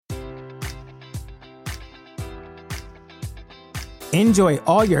Enjoy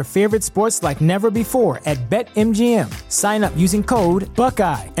all your favorite sports like never before at BetMGM. Sign up using code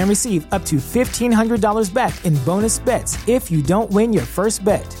Buckeye and receive up to $1,500 back in bonus bets if you don't win your first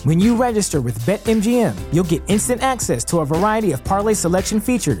bet. When you register with BetMGM, you'll get instant access to a variety of parlay selection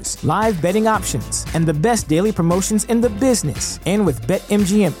features, live betting options, and the best daily promotions in the business. And with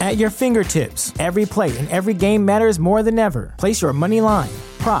BetMGM at your fingertips, every play and every game matters more than ever. Place your money line,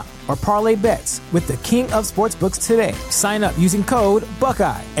 prop, or parlay bets with the king of sportsbooks today. Sign up using code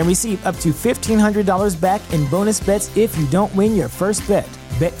Buckeye and receive up to $1,500 back in bonus bets if you don't win your first bet.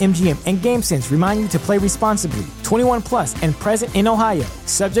 BetMGM and GameSense remind you to play responsibly. 21 plus and present in Ohio,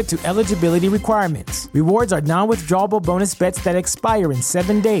 subject to eligibility requirements. Rewards are non-withdrawable bonus bets that expire in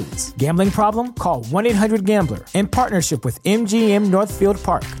 7 days. Gambling problem? Call 1-800-GAMBLER. In partnership with MGM Northfield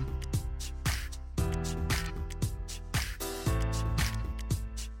Park.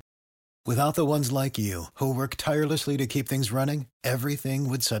 Without the ones like you, who work tirelessly to keep things running, everything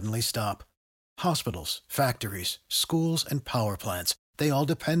would suddenly stop. Hospitals, factories, schools, and power plants, they all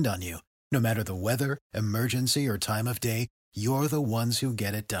depend on you. No matter the weather, emergency, or time of day, you're the ones who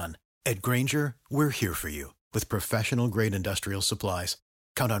get it done. At Grainger, we're here for you with professional-grade industrial supplies.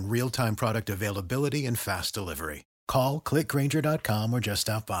 Count on real-time product availability and fast delivery. Call, click Grainger.com, or just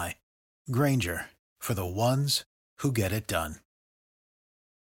stop by. Grainger, for the ones who get it done.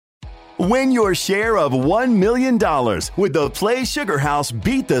 Win your share of $1 million with the Play Sugar House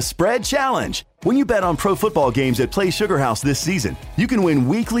Beat the Spread Challenge. When you bet on pro football games at Play Sugar House this season, you can win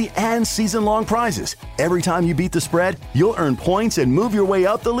weekly and season-long prizes. Every time you beat the spread, you'll earn points and move your way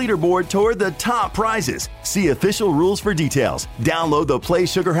up the leaderboard toward the top prizes. See official rules for details. Download the Play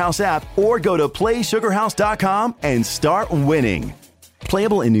Sugar House app or go to PlaySugarHouse.com and start winning.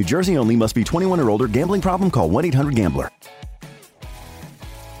 Playable in New Jersey only. Must be 21 or older. Gambling problem? Call 1-800-GAMBLER.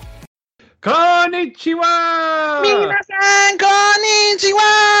 Konnichiwa! Minasan,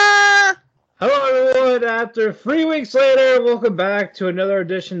 konnichiwa! Hello, everyone. After 3 weeks later, welcome back to another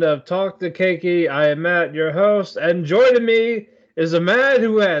edition of Talk to Keiki. I am Matt, your host, and joining me is a man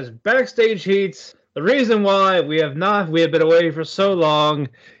who has backstage heats. The reason why we have been away for so long.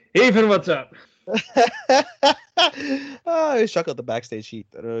 Ethan, what's up? I chuckle at the backstage heat.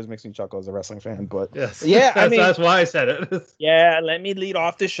 That always makes me chuckle as a wrestling fan. But yes, yeah, that's why I said it. Yeah, let me lead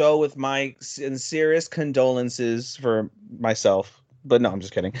off the show with my sincerest condolences for myself. But no, I'm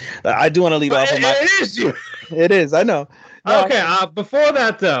just kidding. I do want to lead off with my. It is you. It is. I know. No, okay. Before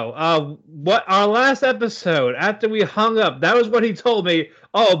that, though, what our last episode after we hung up, that was what he told me.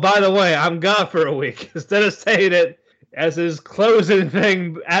 Oh, by the way, I'm gone for a week. Instead of saying it as his closing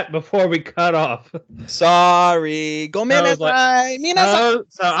thing before we cut off. Sorry. Go minasai.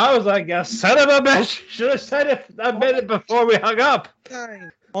 So I was like, yeah, son of a bitch. Should have said it a minute before we hung up. But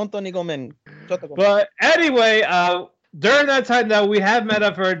anyway, during that time, though, we have met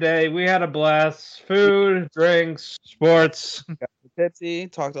up for a day. We had a blast. Food, drinks, sports. Got tipsy,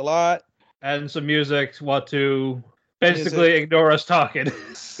 talked a lot. And some music. What to basically ignore us talking.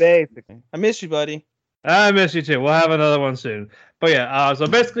 Basically. I miss you, buddy. I miss you too. We'll have another one soon. But yeah, so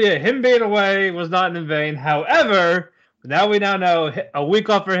basically him being away was not in vain. However, now we know a week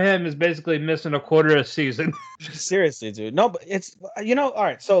off for him is basically missing a quarter of a season. Seriously, dude. No, but it's, all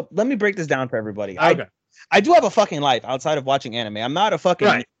right. So let me break this down for everybody. Okay. I do have a fucking life outside of watching anime. I'm not a fucking,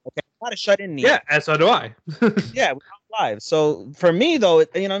 okay? I'm not a shut-in. Yeah, and so do I. Yeah, we have lives. So for me, though,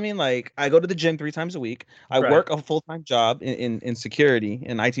 you know what I mean? Like, I go to the gym 3 times a week. I work a full-time job in security,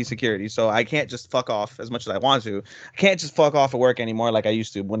 in IT security. So I can't just fuck off as much as I want to. I can't just fuck off at work anymore like I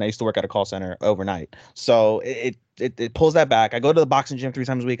used to when I used to work at a call center overnight. So it pulls that back. I go to the boxing gym 3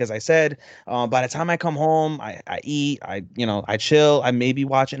 times a week, as I said. By the time I come home, I eat, I chill. I maybe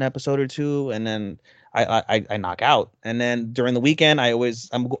watch an episode or two, and then I knock out. And then during the weekend,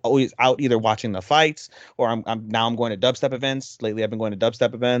 I'm always out either watching the fights or I'm going to dubstep events. Lately, I've been going to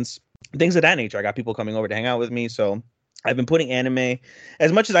dubstep events, things of that nature. I got people coming over to hang out with me. So I've been putting anime,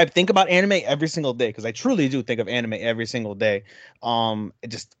 as much as I think about anime every single day, because I truly do think of anime every single day.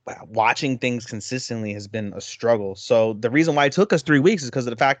 Just watching things consistently has been a struggle. So the reason why it took us 3 weeks is because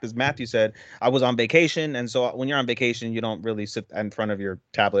of the fact, as Matthew said, I was on vacation. And so when you're on vacation, you don't really sit in front of your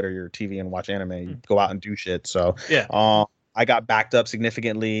tablet or your TV and watch anime. You go out and do shit. So yeah. I got backed up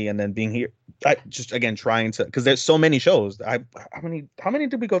significantly, and then being here, just again trying to, because there's so many shows. How many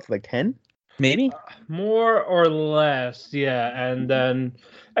did we go through? Like 10? Maybe more or less, yeah. And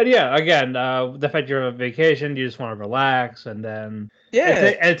again, the fact you're on vacation, you just want to relax, and then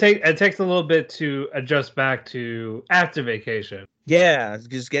it takes a little bit to adjust back to after vacation. Yeah,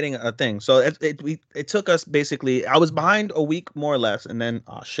 just getting a thing. So it took us basically. I was behind a week more or less, and then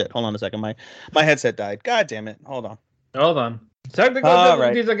hold on a second, my headset died. God damn it! Hold on. Technical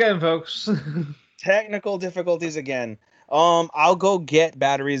difficulties again, folks. Technical difficulties again. I'll go get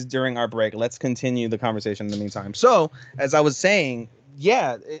batteries during our break. Let's continue the conversation in the meantime. So, as I was saying,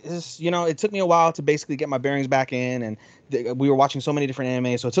 yeah, it took me a while to basically get my bearings back in, and we were watching so many different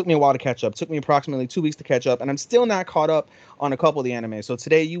anime, so it took me a while to catch up. It took me approximately 2 weeks to catch up, and I'm still not caught up on a couple of the anime. So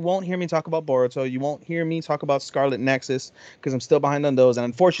today you won't hear me talk about Boruto, you won't hear me talk about Scarlet Nexus because I'm still behind on those, and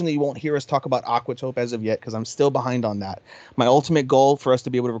unfortunately you won't hear us talk about Aquatope as of yet because I'm still behind on that. My ultimate goal for us to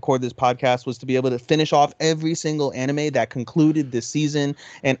be able to record this podcast was to be able to finish off every single anime that concluded this season,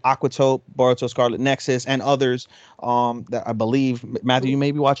 and Aquatope, Boruto, Scarlet Nexus, and others that I believe, Matthew, you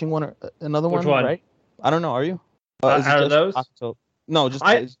may be watching one or another one, right? I don't know. Are you? Out of those? Aquatope? No, just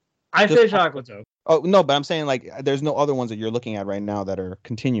I finished Aquatope. Oh no, but I'm saying like there's no other ones that you're looking at right now that are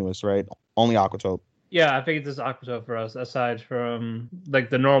continuous, right? Only Aquatope. Yeah, I think it's just Aquatope for us, aside from like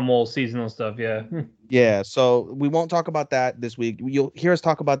the normal seasonal stuff. Yeah. Yeah, so we won't talk about that this week. You'll hear us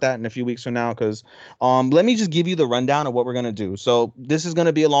talk about that in a few weeks from now because let me just give you the rundown of what we're going to do. So this is going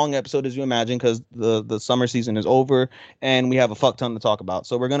to be a long episode, as you imagine, because the summer season is over and we have a fuck ton to talk about.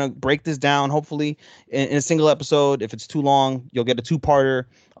 So we're going to break this down, hopefully, in a single episode. If it's too long, you'll get a two-parter.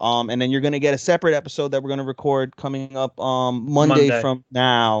 And then you're going to get a separate episode that we're going to record coming up Monday from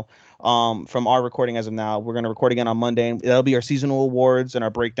now. From our recording as of now, we're going to record again on Monday, and that'll be our seasonal awards and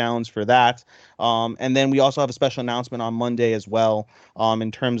our breakdowns for that. And then we also have a special announcement on Monday as well,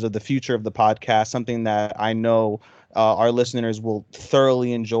 in terms of the future of the podcast, something that I know our listeners will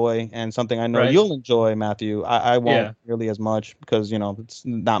thoroughly enjoy, and something I know you'll enjoy, Matthew. I won't really as much because, it's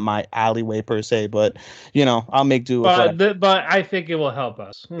not my alleyway per se, but, I'll make do with that. But I think it will help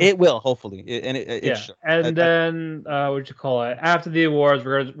us. It will, hopefully. It should. And then, after the awards,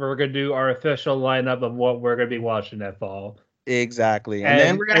 we're going to do our official lineup of what we're going to be watching that fall. Exactly. And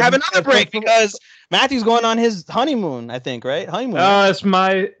then we're going to have another break because Matthew's going on his honeymoon, I think, right? Honeymoon. It's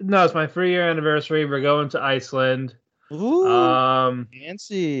my 3-year anniversary. We're going to Iceland. Ooh,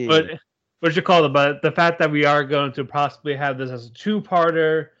 fancy. But but the fact that we are going to possibly have this as a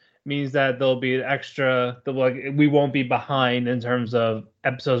two-parter means that there'll be an extra, we won't be behind in terms of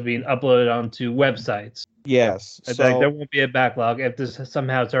episodes being uploaded onto websites. Yes. So there won't be a backlog if this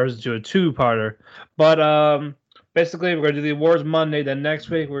somehow turns into a two-parter. But basically, we're going to do the awards Monday. Then next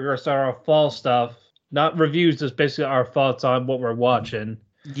week, we're going to start our fall stuff. Not reviews, just basically our thoughts on what we're watching.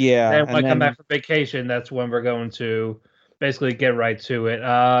 Yeah. And when I come back from vacation, that's when we're going to basically get right to it.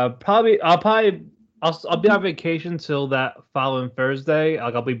 I'll be on vacation till that following Thursday.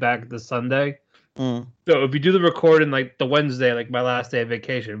 I'll be back this Sunday. So if we do the recording like the Wednesday, like my last day of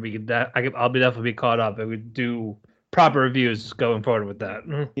vacation, I'll definitely be caught up, and we do proper reviews going forward with that.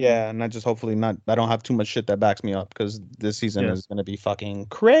 Yeah, and I don't have too much shit that backs me up because this season is going to be fucking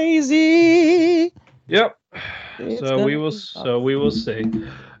crazy. Yep. So we will see.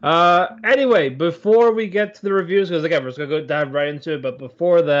 Anyway, before we get to the reviews, because again, we're just gonna dive right into it. But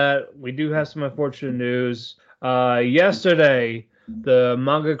before that, we do have some unfortunate news. Yesterday, the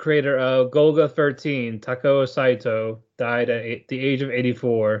manga creator of Golga 13, Takao Saito, died at the age of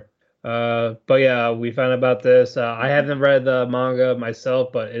 84. But yeah, we found out about this. I haven't read the manga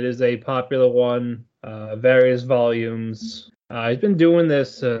myself, but it is a popular one. Various volumes. He's been doing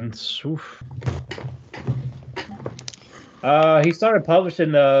this since. He started publishing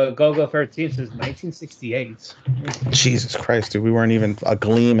Golga 13 since 1968. Jesus Christ, dude! We weren't even a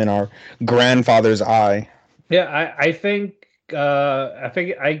gleam in our grandfather's eye. Yeah, I think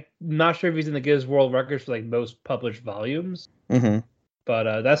I'm not sure if he's in the Guinness World Records for like most published volumes. Mm-hmm.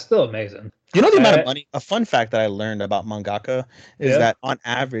 But that's still amazing. You know the amount of money? A fun fact that I learned about mangaka is that on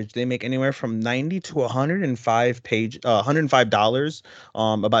average they make anywhere from $90 to $105,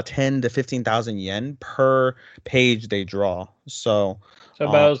 about 10 to 15,000 yen per page they draw. So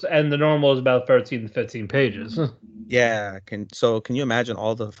and the normal is about 13 to 15 pages. Yeah. Can you imagine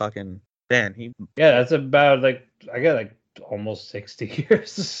all the fucking that's about almost 60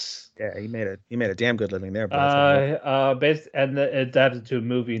 years. Yeah, he made a damn good living there. And it adapted to a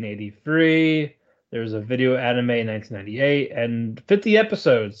movie in 1983. There was a video anime in 1998, and 50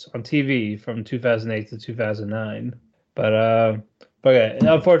 episodes on TV from 2008 to 2009. But yeah,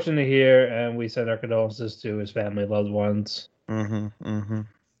 unfortunately here, and we send our condolences to his family, loved ones.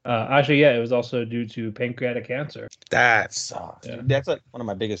 Actually, yeah, it was also due to pancreatic cancer. That sucks. Yeah. That's like one of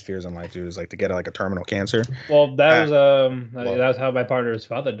my biggest fears in life, dude, is like to get like a terminal cancer. Well, that was how my partner's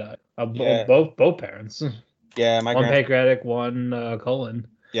father died. Both parents. Yeah, one pancreatic, one colon.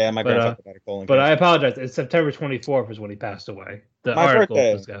 Yeah, my grandfather had a colon. But I apologize. It's September 24th is when he passed away. The my article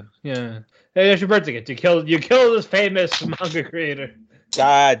birthday. Yeah. Hey, that's your birthday. You killed this famous manga creator.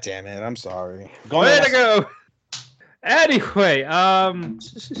 God damn it! I'm sorry. Way to go. Anyway,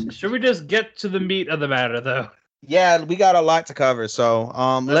 should we just get to the meat of the matter, though? Yeah, we got a lot to cover. So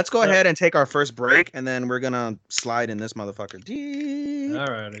let's go ahead and take our first break, and then we're going to slide in this motherfucker.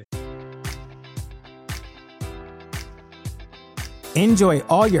 Alrighty. Enjoy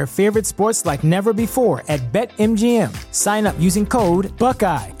all your favorite sports like never before at BetMGM. Sign up using code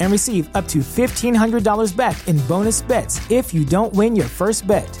Buckeye and receive up to $1,500 back in bonus bets if you don't win your first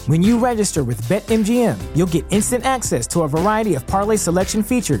bet. When you register with BetMGM, you'll get instant access to a variety of parlay selection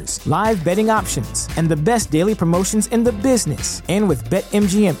features, live betting options, and the best daily promotions in the business. And with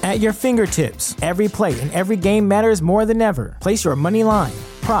BetMGM at your fingertips, every play and every game matters more than ever. Place your money line,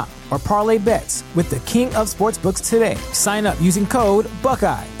 prop, or parlay bets with the king of sportsbooks today. Sign up using code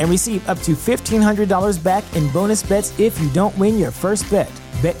Buckeye and receive up to $1,500 back in bonus bets if you don't win your first bet.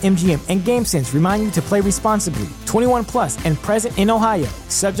 BetMGM and GameSense remind you to play responsibly. 21 plus and present in Ohio,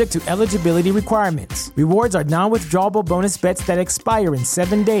 subject to eligibility requirements. Rewards are non-withdrawable bonus bets that expire in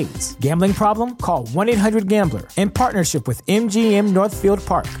 7 days. Gambling problem? Call 1-800-GAMBLER. In partnership with MGM Northfield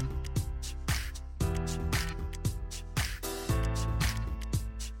Park.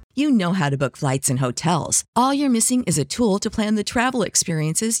 You know how to book flights and hotels. All you're missing is a tool to plan the travel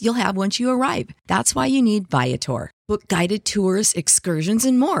experiences you'll have once you arrive. That's why you need Viator. Book guided tours, excursions,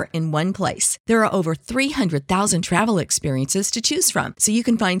 and more in one place. There are over 300,000 travel experiences to choose from, so you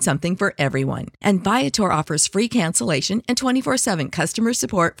can find something for everyone. And Viator offers free cancellation and 24/7 customer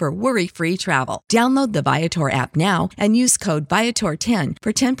support for worry-free travel. Download the Viator app now and use code Viator10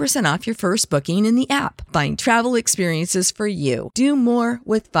 for 10% off your first booking in the app. Find travel experiences for you. Do more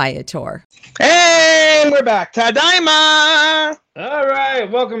with Viator. Hey, we're back. Tadaima! All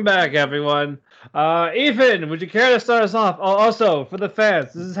right, welcome back, everyone. Ethan, would you care to start us off? Also, for the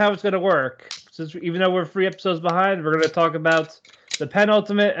fans, this is how it's going to work. Since even though we're 3 episodes behind, we're going to talk about the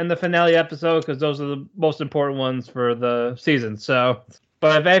penultimate and the finale episode because those are the most important ones for the season. So,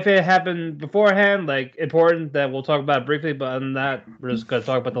 but if anything happened beforehand, like important, that we'll talk about it briefly. But other than that, we're just going to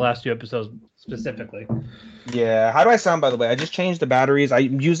talk about the last 2 episodes specifically. Yeah. How do I sound, by the way? I just changed the batteries.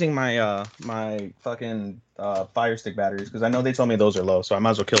 I'm using my my fucking Fire Stick batteries because I know they told me those are low, so I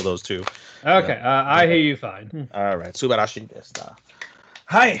might as well kill those too. Okay, I hear you fine. All right, subarashi deshita.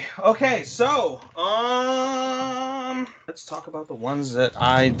 Hi. Okay, so let's talk about the ones that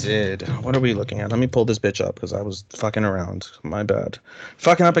I did. What are we looking at? Let me pull this bitch up because I was fucking around. My bad.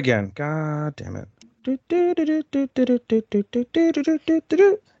 Fucking up again. God damn it.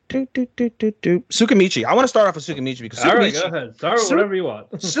 Tsukimichi. I want to start off with Tsukimichi because all right, go ahead. Start with whatever you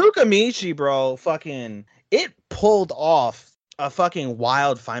want. Tsukimichi, bro, fucking it pulled off a fucking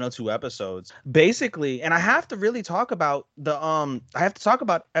wild final 2 episodes. Basically, and I have to really talk about the I have to talk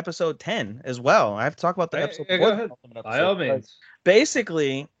about episode 10 as well. I have to talk about the episode. Go ahead. By all means.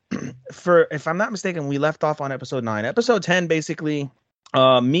 Basically, for if I'm not mistaken, we left off on episode 9. Episode 10, basically,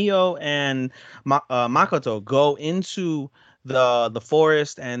 Mio and Makoto go into the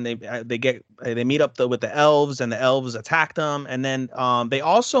forest and they meet up with the elves, and the elves attack them, and then they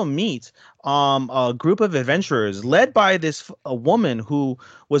also meet a group of adventurers led by this a woman who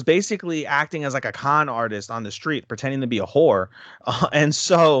was basically acting as like a con artist on the street pretending to be a whore, and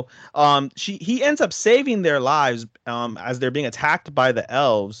so he ends up saving their lives as they're being attacked by the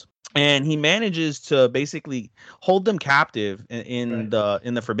elves. And he manages to basically hold them captive in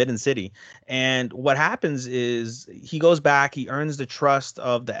the Forbidden City. And what happens is he goes back, he earns the trust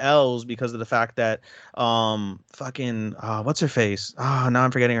of the elves because of the fact that what's her face? Now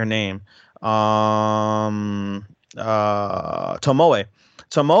I'm forgetting her name. Tomoe.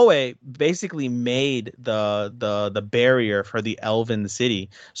 Tomoe basically made the barrier for the elven city.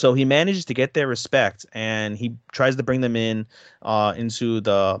 So he manages to get their respect, and he tries to bring them in into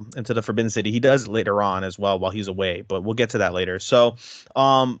the Forbidden City. He does later on as well while he's away, but we'll get to that later. So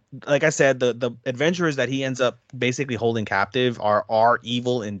like I said, the adventurers that he ends up basically holding captive are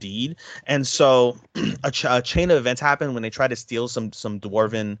evil indeed. And so a chain of events happen when they try to steal some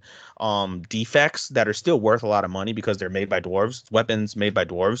dwarven defects that are still worth a lot of money because they're made by dwarves, weapons made by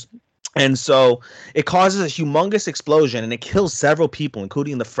dwarves. And so it causes a humongous explosion, and it kills several people,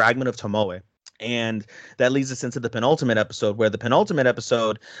 including the fragment of Tomoe. And that leads us into the penultimate episode, where the penultimate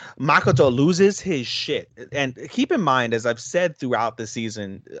episode, Makoto loses his shit. And keep in mind, as I've said throughout the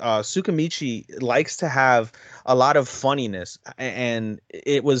season, Tsukimichi likes to have a lot of funniness. And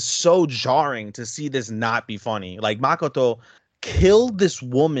it was so jarring to see this not be funny. Like, Makoto killed this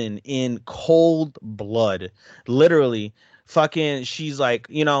woman in cold blood, literally fucking, she's like,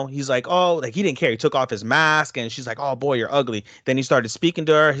 you know, he's like, oh, like he didn't care. He took off his mask, and she's like, oh boy, you're ugly. Then he started speaking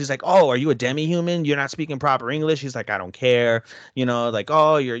to her. He's like, oh, are you a demi-human? You're not speaking proper English. He's like, I don't care. You know, like,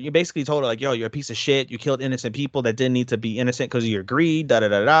 oh, you basically told her like, yo, you're a piece of shit. You killed innocent people that didn't need to be innocent because of your greed. Da da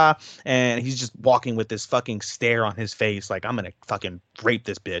da da. And he's just walking with this fucking stare on his face, like, I'm gonna fucking rape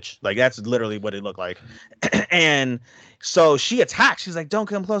this bitch. Like that's literally what it looked like. And so she attacks. She's like, don't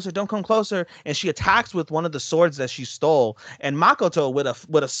come closer, don't come closer. And she attacks with one of the swords that she stole. And Makoto,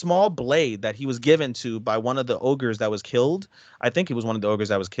 with a small blade that he was given to by one of the ogres that was killed, I think it was one of the ogres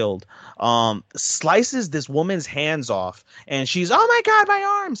that was killed, slices this woman's hands off. And she's, oh my God, my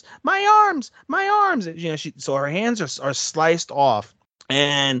arms, my arms, my arms. You know, so her hands are sliced off.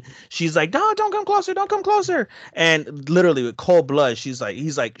 And she's like, no, don't come closer, don't come closer. And literally with cold blood, he's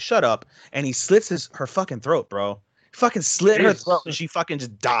like, shut up. And he slits her fucking throat, bro. Fucking slit her throat, and she fucking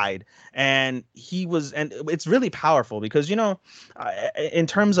just died. And it's really powerful because, you know, in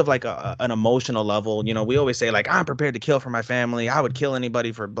terms of like an emotional level, you know, we always say like, I'm prepared to kill for my family. I would kill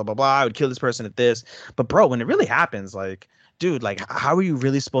anybody for blah blah blah. I would kill this person at this. But bro, when it really happens, like, dude, like, how are you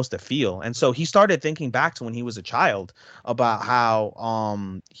really supposed to feel? And so he started thinking back to when he was a child about how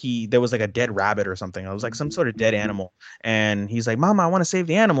there was like a dead rabbit or something. It was like some sort of dead animal. And he's like, Mama, I want to save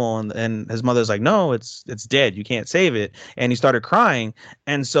the animal. And his mother's like, no, it's dead. You can't save it. And he started crying.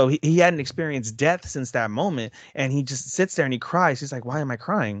 And so he hadn't experienced death since that moment. And he just sits there and he cries. He's like, why am I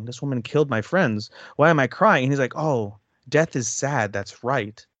crying? This woman killed my friends. Why am I crying? And he's like, oh, death is sad. That's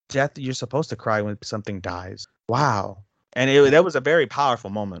right. Death, you're supposed to cry when something dies. Wow. And that was a very powerful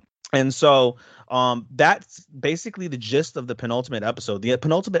moment. And so that's basically the gist of the penultimate episode. The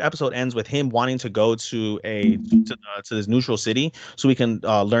penultimate episode ends with him wanting to go to this neutral city so he can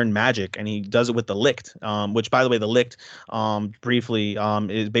learn magic, and he does it with the Licht, which, by the way, the Licht, briefly,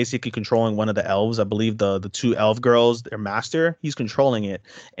 is basically controlling one of the elves. I believe the two elf girls, their master, he's controlling it,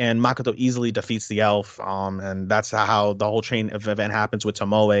 and Makoto easily defeats the elf, and that's how the whole chain of event happens with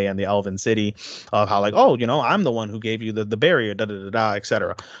Tomoe and the Elven City, of how like, oh, you know, I'm the one who gave you the barrier, da da da da,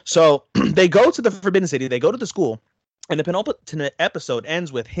 etc. So they go to the Forbidden City, they go to the school, and the penultimate episode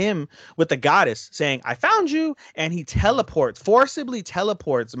ends with him with the goddess saying, I found you, and he forcibly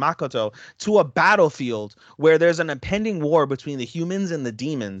teleports Makoto to a battlefield where there's an impending war between the humans and the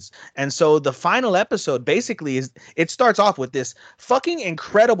demons. And so the final episode basically it starts off with this fucking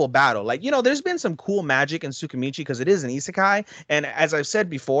incredible battle. Like, you know, there's been some cool magic in Tsukimichi because it is an isekai, and as I've said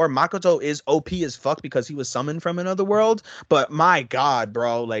before, Makoto is OP as fuck because he was summoned from another world. But my God,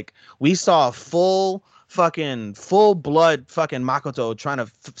 bro, like, we saw full blood fucking Makoto trying to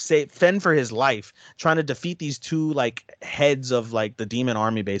fend for his life, trying to defeat these two like heads of like the demon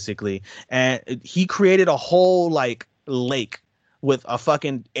army basically. And he created a whole like lake with a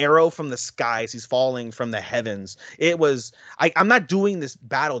fucking arrow from the skies. He's falling from the heavens. It was, I'm not doing this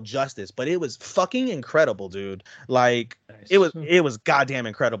battle justice, but it was fucking incredible, dude. Like, nice. It was goddamn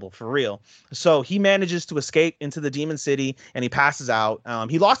incredible, for real. So he manages to escape into the demon city, and he passes out.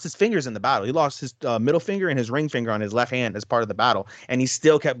 He lost his fingers in the battle. He lost his middle finger and his ring finger on his left hand as part of the battle, and he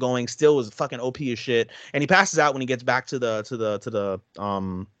still kept going, still was fucking OP as shit. And he passes out when he gets back to the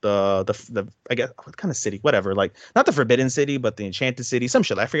I guess, what kind of city, whatever, like, not the Forbidden City, but the Enchanted City, some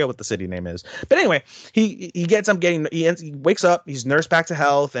shit. I forget what the city name is. But anyway, he wakes up, he's nursed back to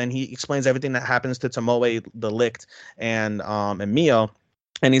health, and he explains everything that happens to Tomoe, the Licht, and Mio.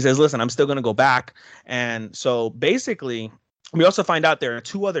 And he says, listen, I'm still going to go back. And so basically, we also find out there are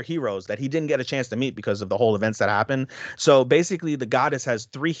two other heroes that he didn't get a chance to meet because of the whole events that happened. So basically, the goddess has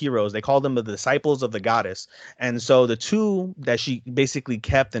three heroes. They call them the disciples of the goddess. And so the two that she basically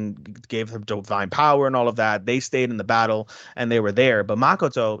kept and gave her divine power and all of that, they stayed in the battle and they were there. But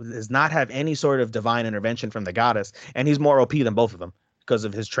Makoto does not have any sort of divine intervention from the goddess. And he's more OP than both of them because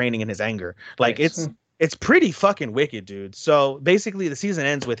of his training and his anger. Like, it's pretty fucking wicked, dude. So basically, the season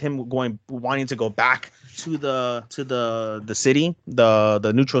ends with him wanting to go back to the city,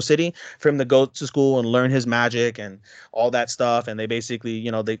 the neutral city, for him to go to school and learn his magic and all that stuff. And they basically, you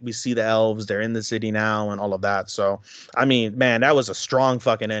know, we see the elves, they're in the city now and all of that. So, I mean, man, that was a strong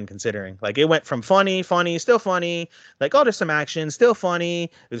fucking end considering. Like, it went from funny, still funny, like, oh, there's some action, still funny,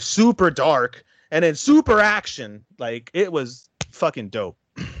 it was super dark, and then super action. Like, it was fucking dope.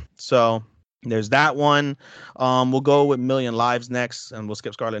 So there's that one. We'll go with Million Lives next, and we'll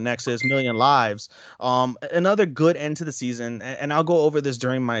skip Scarlet Nexus. Million Lives, another good end to the season, and I'll go over this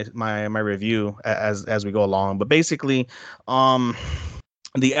during my review as we go along. But basically, the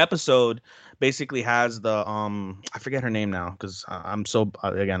episode basically has the I forget her name now because I'm so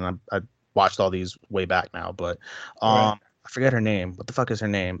again I watched all these way back now, but right. I forget her name. What the fuck is her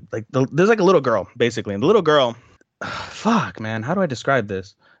name? Like, there's like a little girl basically, and the little girl fuck, man, how do I describe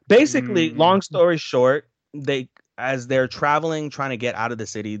this? Basically, long story short, as they're traveling, trying to get out of the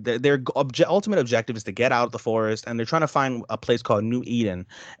city, their ultimate objective is to get out of the forest, and they're trying to find a place called New Eden,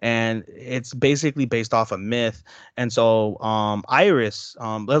 and it's basically based off a myth. And so, Iris,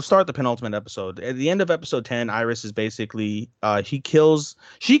 let's start the penultimate episode. At the end of episode 10, Iris is basically, she kills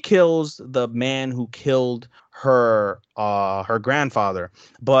the man who killed her grandfather,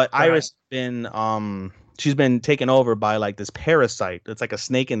 but right. Iris she's been taken over by like this parasite. It's like a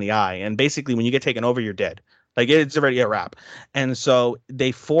snake in the eye. And basically when you get taken over, you're dead. Like it's already a wrap. And so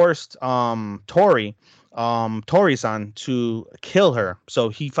they forced Tori-san to kill her. So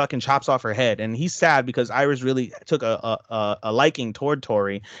he fucking chops off her head. And he's sad because Iris really took a liking toward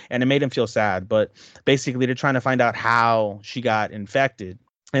Tori, and it made him feel sad. But basically they're trying to find out how she got infected.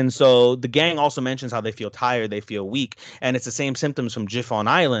 And so the gang also mentions how they feel tired, they feel weak, and it's the same symptoms from Jiffon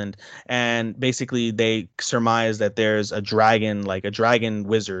Island. And basically they surmise that there's a dragon, like a dragon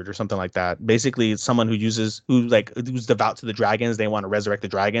wizard or something like that. Basically it's someone who's devout to the dragons. They want to resurrect the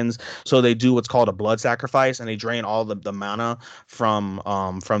dragons. So they do what's called a blood sacrifice, and they drain all the mana from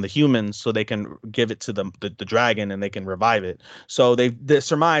the humans so they can give it to the dragon and they can revive it. So they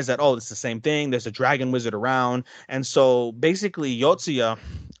surmise that, oh, it's the same thing. There's a dragon wizard around. And so basically Yotsuya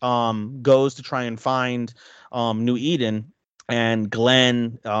goes to try and find New Eden, and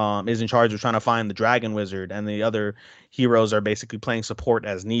Glenn is in charge of trying to find the dragon wizard, and the other heroes are basically playing support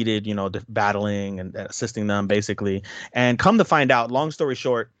as needed, battling and assisting them basically. And come to find out, long story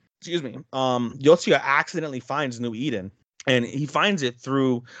short, Yotsuya accidentally finds New Eden. And he finds it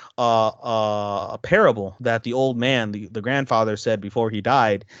through a parable that the old man, the grandfather, said before he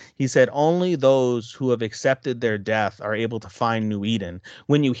died. He said, only those who have accepted their death are able to find New Eden.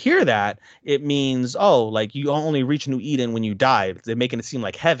 When you hear that, it means, like you only reach New Eden when you die. They're making it seem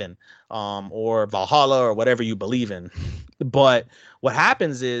like heaven or Valhalla or whatever you believe in. But what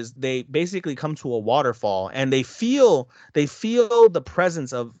happens is they basically come to a waterfall, and they feel the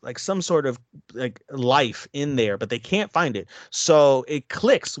presence of like some sort of like life in there, but they can't find it. So it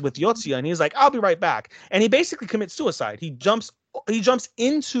clicks with Yotsuya, and he's like, I'll be right back. And he basically commits suicide. He jumps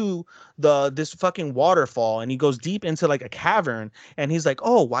into this fucking waterfall, and he goes deep into like a cavern, and he's like,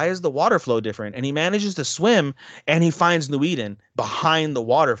 oh, why is the water flow different? And he manages to swim, and he finds New Eden behind the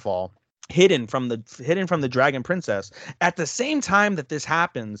waterfall, hidden from the dragon princess. At the same time that this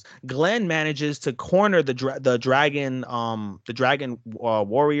happens, Glenn manages to corner the dragon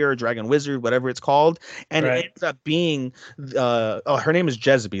warrior, dragon wizard, whatever it's called, and right. It ends up being her name is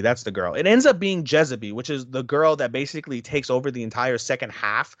Jezebel. That's the girl. It ends up being Jezebel, which is the girl that basically takes over the entire second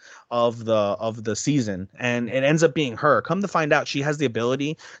half of the season, and it ends up being her. Come to find out, she has the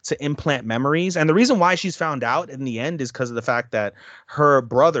ability to implant memories, and the reason why she's found out in the end is because of the fact that her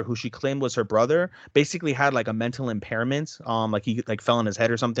brother, who she claimed was her brother, basically had like a mental impairment, like he like fell on his head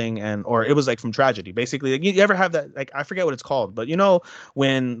or something, or it was like from tragedy. Basically, like, you ever have that, like, I forget what it's called, but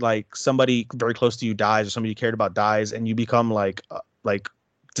when like somebody very close to you dies, or somebody you cared about dies, and you become like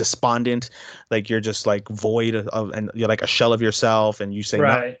despondent, like you're just like void of, and you're like a shell of yourself, and you say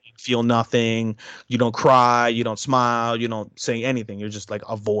right. Nothing, you feel nothing, you don't cry, you don't smile, you don't say anything, you're just like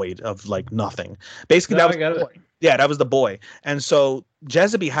a void of like nothing. Basically, that was the boy. Yeah, that was the boy. And so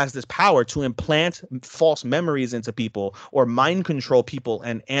Jezebel has this power to implant false memories into people, or mind control people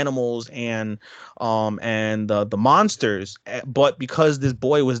and animals and the monsters. But because this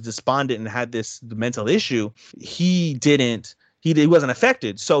boy was despondent and had this mental issue, he wasn't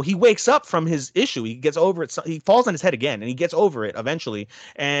affected. So he wakes up from his issue. He gets over it. He falls on his head again, and he gets over it eventually.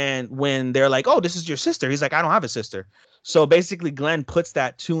 And when they're like, oh, this is your sister, he's like, I don't have a sister. So basically Glenn puts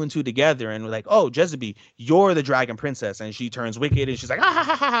that 2 and 2 together, and like, oh, Jezebel, you're the dragon princess. And she turns wicked, and she's like, ha ha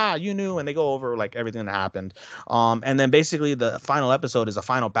ha ha, you knew. And they go over like everything that happened. And then basically the final episode is a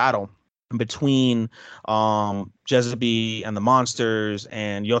final battle between Jezebel and the monsters,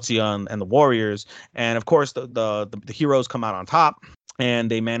 and Yotsuya and the warriors. And of course the heroes come out on top,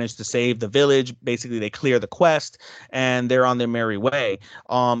 and they manage to save the village. Basically, they clear the quest, and they're on their merry way.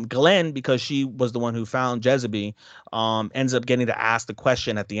 Glenn, because she was the one who found Jezebel, ends up getting to ask the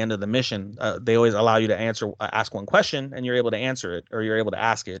question at the end of the mission. They always allow you to ask one question, and you're able to answer it, or you're able to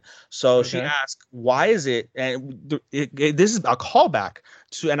ask it. So okay. She asked, why is it, and this is a callback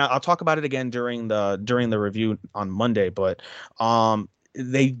to, and I'll talk about it again during the review on Monday, but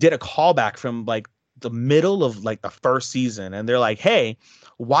they did a callback from like the middle of like the first season, and they're like, hey,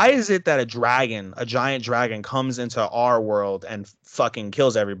 why is it that a giant dragon comes into our world and fucking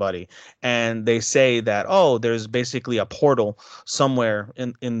kills everybody? And they say that, oh, there's basically a portal somewhere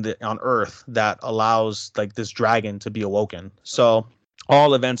on Earth that allows like this dragon to be awoken. So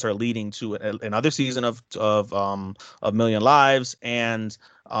all events are leading to another season of Million Lives, and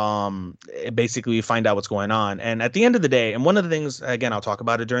basically we find out what's going on. And at the end of the day, and one of the things, again, I'll talk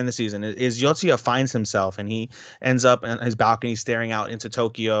about it during the season, is Yotsuya finds himself, and he ends up on his balcony staring out into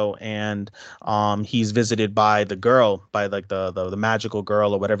Tokyo, and he's visited by the girl, by like the magical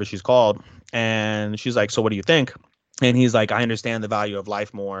girl or whatever she's called, and she's like, so what do you think? And he's like, I understand the value of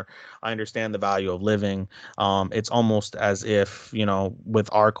life more. I understand the value of living. It's almost as if, you know, with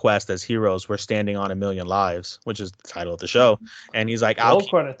our quest as heroes, we're standing on 1,000,000 lives, which is the title of the show. And he's like, I'll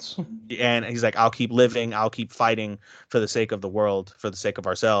keep living. I'll keep fighting for the sake of the world, for the sake of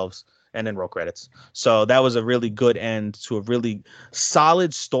ourselves. And then roll credits. So that was a really good end to a really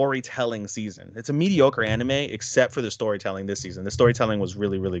solid storytelling season. It's a mediocre anime, except for the storytelling this season. The storytelling was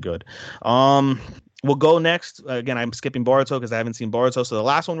really, really good. We'll go next. Again, I'm skipping Boruto because I haven't seen Boruto. So the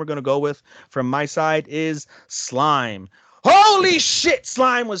last one we're going to go with from my side is Slime. Holy shit,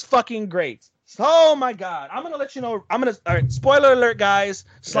 Slime was fucking great. Oh my God. I'm going to let you know. All right, spoiler alert, guys.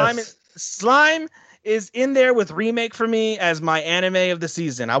 Slime is in there with Remake for me as my anime of the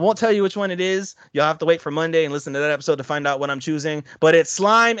season. I won't tell you which one it is. You'll have to wait for Monday and listen to that episode to find out what I'm choosing. But it's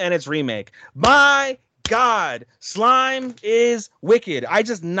Slime and it's Remake. My God, Slime is wicked. I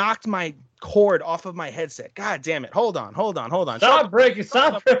just knocked my cord off of my headset. God damn it. Hold on. Stop breaking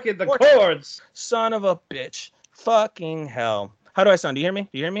the cords. Son of a bitch. Fucking hell. How do I sound? Do you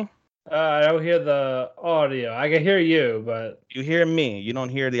hear me? I don't hear the audio. I can hear you, but... You hear me. You don't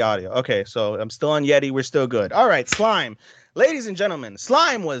hear the audio. Okay, so I'm still on Yeti. We're still good. All right, Slime. Ladies and gentlemen,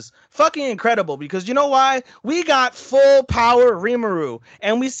 Slime was fucking incredible because you know why? We got full power Rimuru,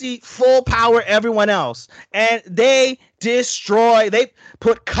 and we see full power everyone else. And they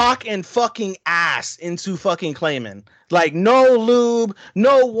put cock and fucking ass into fucking Clayman. Like, no lube,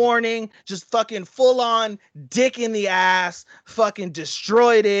 no warning, just fucking full on dick in the ass, fucking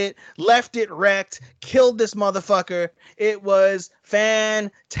destroyed it, left it wrecked, killed this motherfucker. It was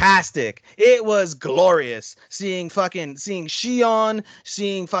fantastic. It was glorious. Seeing Shion,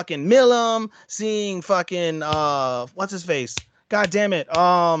 seeing fucking Milim, seeing fucking, what's his face? God damn it.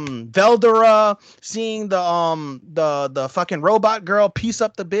 Veldora, seeing the fucking robot girl piece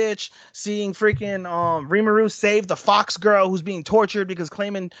up the bitch, seeing freaking Rimuru save the fox girl who's being tortured because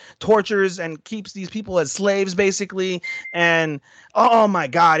Clayman tortures and keeps these people as slaves basically. And oh my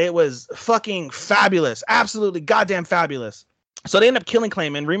God, it was fucking fabulous. Absolutely goddamn fabulous. So they end up killing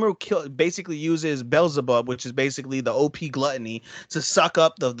Clayman. Rimuru basically uses Beelzebub, which is basically the OP gluttony, to suck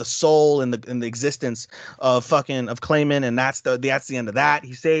up the soul and the existence of Clayman, and that's the end of that.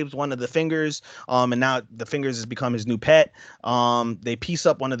 He saves one of the fingers, and now the fingers has become his new pet. They piece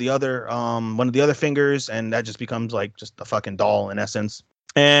up one of the other fingers, and that just becomes like just a fucking doll in essence.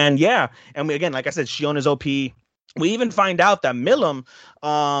 And yeah, and again, like I said, Shiona's OP. We even find out that Milim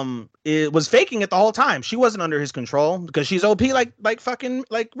was faking it the whole time. She wasn't under his control because she's OP like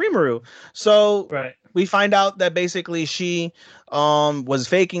Rimuru. So right. We find out that basically she was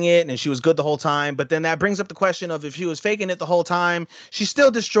faking it and she was good the whole time. But then that brings up the question of if she was faking it the whole time, she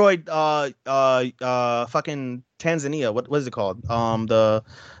still destroyed fucking Tanzania. What is it called? The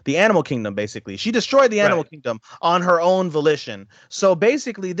Animal Kingdom, basically. She destroyed the Animal Kingdom on her own volition. So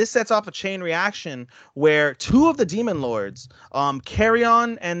basically, this sets off a chain reaction where two of the demon lords,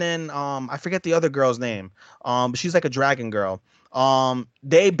 Carrion and then I forget the other girl's name. But she's like a dragon girl.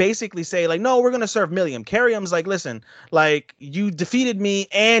 They basically say like, no, we're gonna serve Millium. Carrium's like, listen, like you defeated me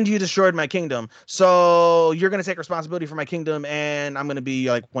and you destroyed my kingdom, so you're gonna take responsibility for my kingdom, and I'm gonna be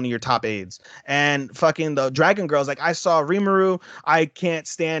like one of your top aides. And fucking the dragon girl's like, I saw Rimuru, I can't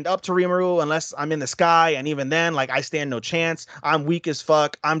stand up to Rimuru unless I'm in the sky, and even then, like, I stand no chance. I'm weak as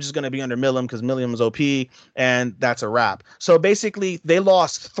fuck. I'm just gonna be under Millium because Millium is OP, and that's a wrap. So basically, they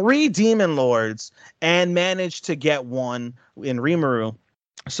lost 3 demon lords and managed to get one in Rimuru.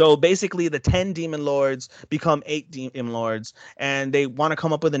 So basically the 10 demon lords become 8 demon lords, and they want to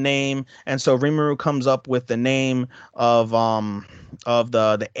come up with a name. And so Rimuru comes up with the name of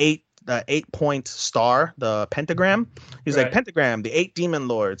the 8-point star, the pentagram. He's like, pentagram, the 8 demon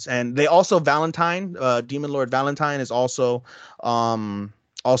lords. And they also Valentine, demon lord Valentine is also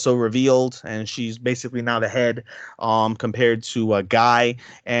revealed, and she's basically now the head compared to a Guy.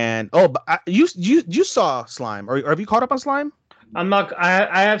 And you saw Slime, or have you caught up on Slime? I'm not.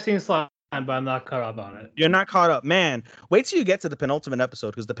 I have seen Slime, but I'm not caught up on it. You're not caught up, man. Wait till you get to the penultimate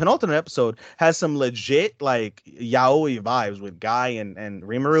episode, because the penultimate episode has some legit like yaoi vibes with Guy and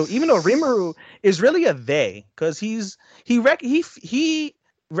Rimuru. Even though Rimuru is really a they, because he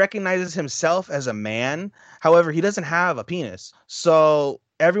recognizes himself as a man. However, he doesn't have a penis. So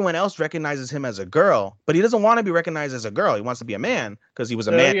everyone else recognizes him as a girl, but he doesn't want to be recognized as a girl. He wants to be a man because he was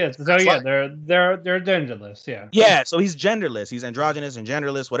a man. Yeah, they're genderless. Yeah. Yeah, so he's genderless. He's androgynous and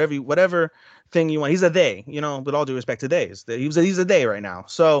genderless. Whatever thing you want. He's a they. With all due respect to theys, he's a they right now.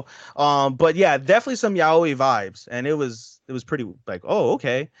 So, but yeah, definitely some yaoi vibes, and it was pretty like, oh,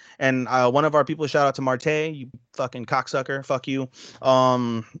 okay. And one of our people, shout out to Marte, you fucking cocksucker, fuck you.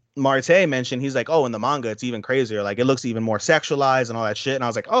 Marte mentioned, he's like, oh, in the manga it's even crazier, like it looks even more sexualized and all that shit. And I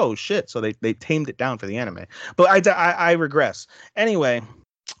was like, oh shit, so they tamed it down for the anime. But I regress anyway.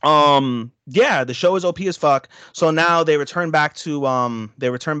 Yeah, the show is OP as fuck. So now they return back to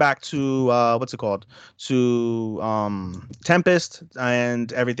what's it called, to Tempest,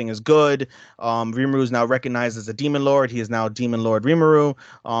 and everything is good. Rimuru is now recognized as a demon lord. He is now Demon Lord Rimuru.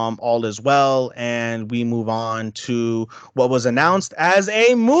 All is well, and we move on to what was announced as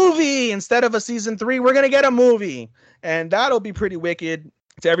a movie. Instead of a season 3, we're gonna get a movie, and that'll be pretty wicked.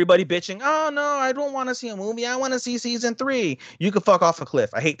 To everybody bitching, oh no, I don't want to see a movie, I want to see season 3. You can fuck off a cliff.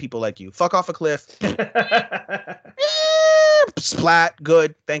 I hate people like you. Fuck off a cliff. Splat.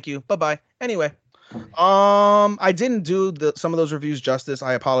 Good. Thank you. Bye-bye. Anyway, I didn't do some of those reviews justice.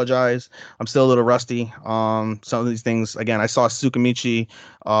 I apologize. I'm still a little rusty. Some of these things, again, I saw Tsukimichi,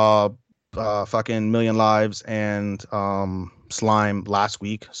 fucking Million Lives, and Slime last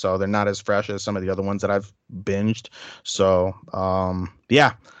week, so they're not as fresh as some of the other ones that I've binged. So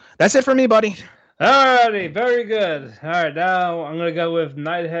yeah, that's it for me, buddy. Alrighty, very good. All right, now I'm gonna go with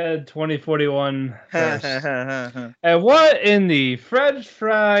Nighthead 2041 first. And what in the French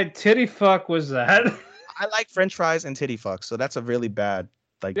fried titty fuck was that? I like French fries and titty fuck, so that's a really bad,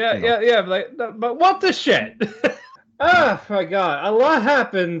 like, yeah, but what the shit? Oh my god, a lot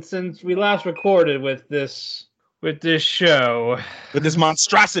happened since we last recorded with this show, with this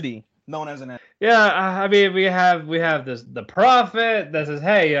monstrosity known as an. Yeah, I mean, we have the prophet that says,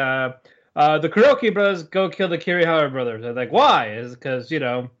 hey, the Kuroki brothers go kill the Kirihara brothers. They're like, why? Is because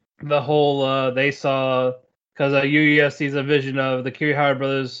the whole they saw, because Yuya sees a vision of the Kirihara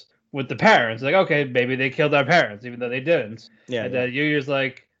brothers with the parents. Like, okay, maybe they killed our parents even though they didn't. Yeah. And Yuya's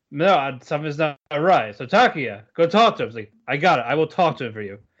like, no, something's not right. So Takuya, go talk to him. He's like, I got it. I will talk to him for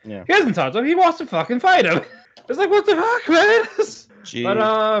you. Yeah. He doesn't talk to him. He wants to fucking fight him. It's like, what the fuck, man? Jeez.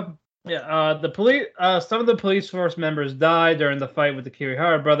 But the police, some of the police force members died during the fight with the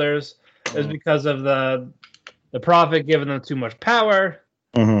Kirihara brothers. It was because of the prophet giving them too much power.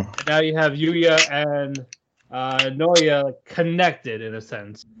 Mm-hmm. Now you have Yuya and Noya connected in a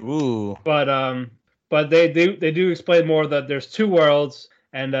sense. Ooh. But they do explain more that there's two worlds,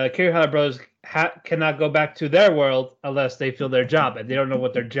 and Kirihara brothers cannot go back to their world unless they feel their job, and they don't know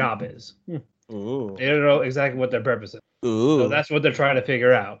what their job is. Ooh. They don't know exactly what their purpose is. Ooh. So that's what they're trying to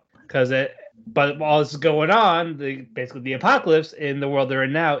figure out. But while this is going on, basically the apocalypse in the world they're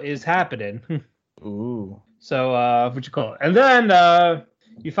in now is happening. Ooh. So what you call it? And then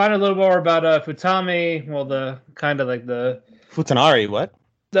you find a little more about Futami. Well, the kind of like the Futanari. What?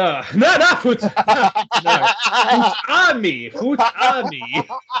 No, not Futami. Futami.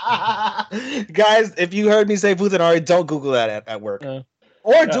 Guys, if you heard me say Futanari, don't Google that at work.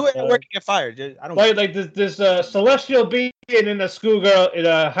 Or do it at work and get fired. I don't like this celestial being in a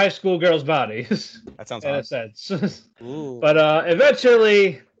high school girl's body. That sounds in a sense. But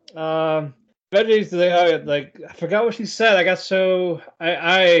eventually, I forgot what she said.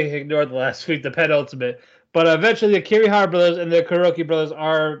 I ignored the last week, the penultimate. But eventually, the Kirihara brothers and the Kuroki brothers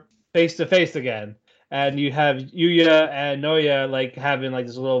are face to face again, and you have Yuya and Noya like having like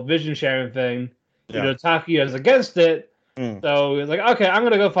this little vision sharing thing. Yeah. Takuya is against it. So he's like, okay, I'm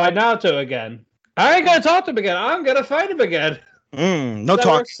gonna go fight Naoto again. I ain't gonna talk to him again. I'm gonna fight him again. No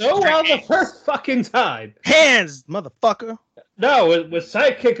talk. So well the first fucking time. Hands, motherfucker. No, with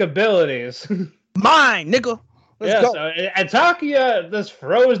sidekick abilities. Mine, nigga. Let's go. So, and Takuya just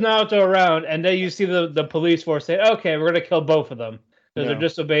throws Naoto around, and then you see the police force say, okay, we're gonna kill both of them because they're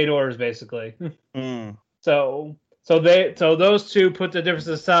disobeyed orders, basically. So those two put the difference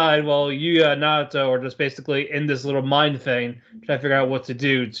aside while Yuya and Naoto are just basically in this little mind thing, trying to figure out what to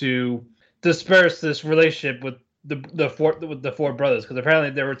do to disperse this relationship with the four brothers, because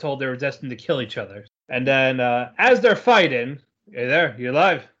apparently they were told they were destined to kill each other. And then as they're fighting, you there? You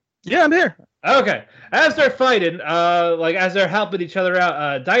alive? Yeah, I'm here. Okay. As they're fighting, as they're helping each other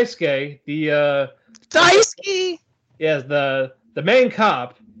out, Daisuke, Daisuke, yes, the main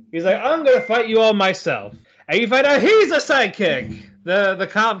cop, he's like, I'm gonna fight you all myself. And you find out he's a sidekick.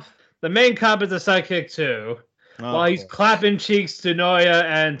 The main cop is a sidekick too. While he's clapping cheeks to Noya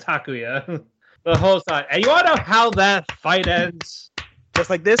and Takuya the whole time. And you want to know how that fight ends? Just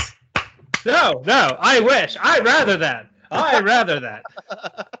like this? No. I wish. I'd rather that. I'd rather that.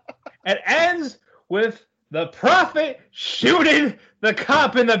 It ends with the prophet shooting the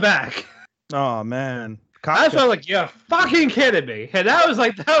cop in the back. Oh man. That's why I was like, you're fucking kidding me. And that was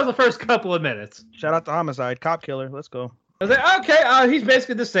the first couple of minutes. Shout out to Homicide, cop killer. Let's go. I was like, okay, he's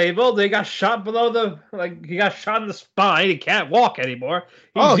basically disabled. He got shot he got shot in the spine. He can't walk anymore.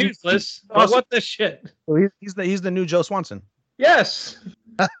 He's useless. What the shit? He's the new Joe Swanson. Yes.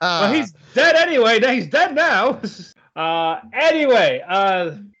 Well, he's dead anyway. He's dead now. Anyway,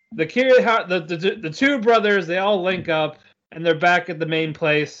 the two brothers, they all link up, and they're back at the main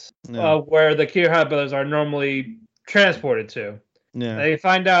place where the Kirihara brothers are normally transported to. Yeah. They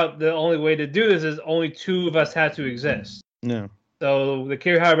find out the only way to do this is only two of us had to exist. Yeah. So the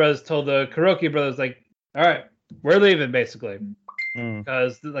Kirihara brothers told the Kuroki brothers, like, all right, we're leaving, basically.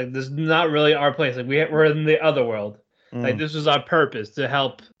 Because this is not really our place. Like, we're in the other world. Like, this was our purpose, to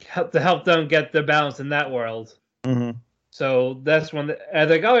help them get their balance in that world. Mm-hmm. So that's when I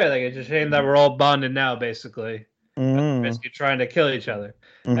think, oh yeah, like, it's a shame that we're all bonded now, basically. Basically trying to kill each other.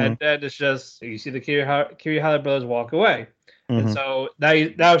 And then it's just, you see the Kirihara brothers walk away. And so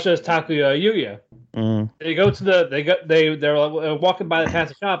that was just Takuya and Yuya. They go to they're walking by the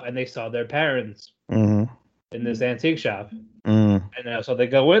fancy shop, and they saw their parents in this antique shop. And so they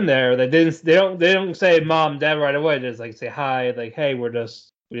go in there. They don't say mom, dad right away. They just like say hi, like, hey, we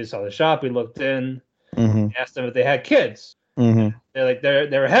just saw the shop. We looked in. Asked them if they had kids. They're like they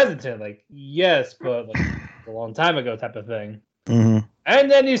were hesitant, like, yes, but like a long time ago type of thing.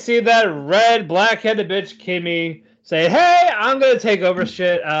 And then you see that red black-headed bitch Kimi say, hey, I'm gonna take over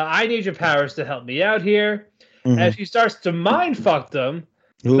shit. I need your powers to help me out here. And she starts to mind fuck them.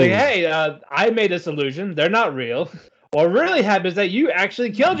 Like, hey, I made this illusion. They're not real. What really happened is that you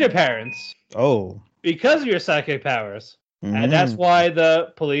actually killed your parents. Oh. Because of your psychic powers. And that's why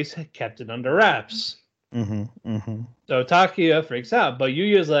the police kept it under wraps. So Takuya freaks out. But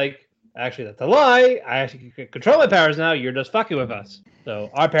Yuya's like, actually, that's a lie. I actually can control my powers now. You're just fucking with us. So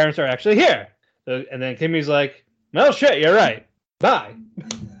our parents are actually here. So, and then Kimi's like, well, shit, you're right. Bye.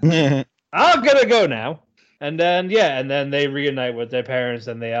 I'm gonna go now. And then they reunite with their parents,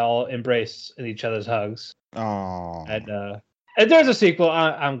 and they all embrace in each other's hugs. Oh. And there's a sequel.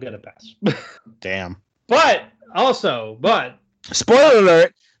 I'm gonna pass. Damn. But spoiler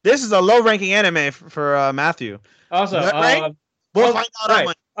alert: this is a low-ranking anime for Matthew. Also, right? We'll find out.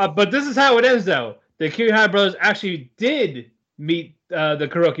 Right. But this is how it ends, though. The Kirihara brothers actually did meet the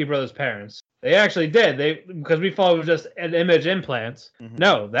Kuroki brothers' parents. They actually did. Because we thought it was just an image implant.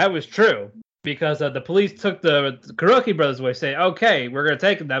 No, that was true. Because the police took the Kuroki brothers away, saying, okay, we're going to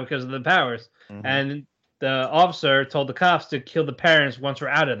take them now because of the powers. And the officer told the cops to kill the parents once we're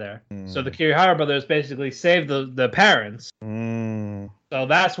out of there. So the Kirihara brothers basically saved the parents. So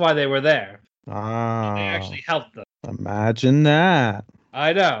that's why they were there. They actually helped them. Imagine that.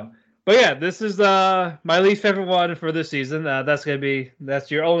 I know. But yeah, this is my least favorite one for this season.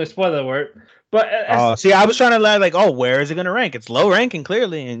 That's your only spoiler alert. But see, I was trying to where is it going to rank? It's low ranking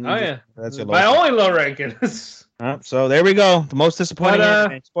clearly, and that's my only low ranking. So there we go. The most disappointing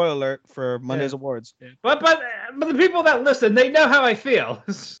anime. Spoiler alert for Monday's awards. Yeah. But the people that listen, they know how I feel.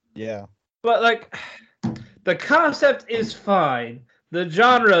 Yeah. But like, the concept is fine. The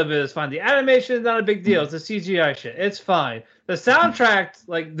genre of it is fine. The animation is not a big deal. It's the CGI shit. It's fine. The soundtrack,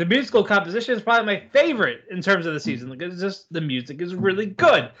 like the musical composition, is probably my favorite in terms of the season. Like, it's just the music is really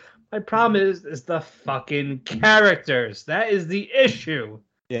good. My problem is the fucking characters. That is the issue.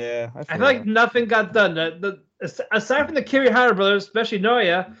 Yeah, I feel like nothing got done. Aside from the Kirihara brothers, especially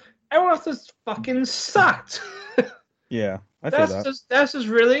Noya, everyone else just fucking sucked. Yeah, I feel that. That's just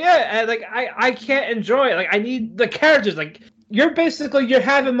really it. And like I can't enjoy it. Like, I need the characters. Like, you're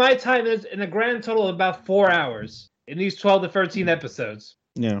having my time in a grand total of about 4 hours in these 12 to 13 episodes.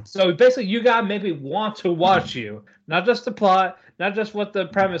 Yeah. So basically, you gotta make me want to watch you, not just the plot, not just what the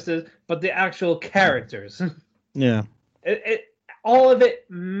premise is, but the actual characters. Yeah. All of it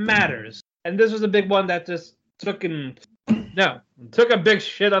matters. And this was a big one that just took a big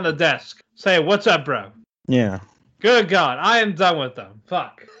shit on the desk. Say, what's up, bro? Yeah. Good God, I am done with them.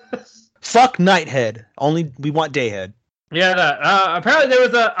 Fuck. Fuck Nighthead. Only we want Dayhead. Yeah, apparently there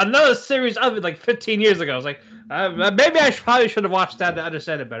was another series of it like 15 years ago. I was like, maybe I probably should have watched that to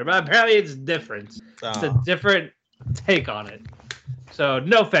understand it better. But apparently it's different. It's a different take on it. So,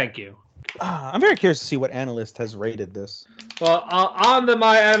 no thank you. I'm very curious to see what analyst has rated this. Well, on the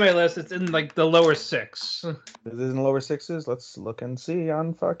My Anime list, it's in like the lower 6. Is it in the lower 6s? Let's look and see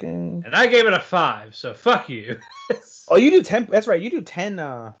on fucking... And I gave it a 5, so fuck you. Oh, you do 10... That's right, you do 10...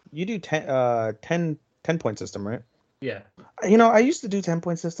 You do 10-point system, right? Yeah. I used to do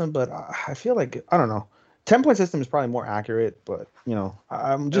 10-point system, but I feel like, I don't know. 10-point system is probably more accurate, but you know,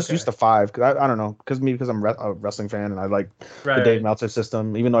 I'm just used to 5 because I don't know, because I'm a wrestling fan and I like the Dave Meltzer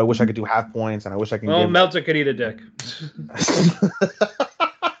system. Even though I wish I could do half points and I wish I could. Well, Meltzer could eat a dick.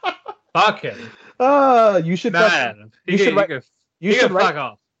 Fuck him. You should. You should fuck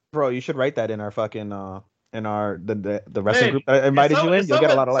off, bro. You should write that in our fucking in our the wrestling group that I invited you in. You'll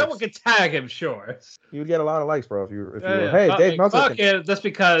get a lot of likes. Someone could tag him, sure. You'd get a lot of likes, bro. If you hey, Dave Meltzer. Fuck it, just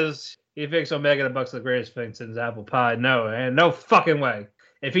because he thinks Omega the Bucks are the greatest thing since apple pie. No, and no fucking way.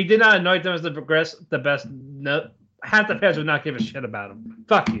 If he did not anoint them as the best, no, half the fans would not give a shit about him.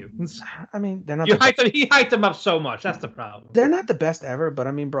 Fuck you. I mean, they're not. He hyped them up so much. That's the problem. They're not the best ever, but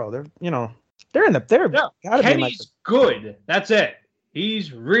I mean, bro, they're in the Kenny's good. That's it.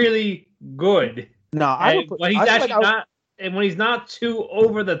 He's really good. No, when he's not too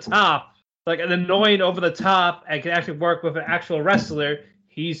over the top, like an annoying over the top, and can actually work with an actual wrestler,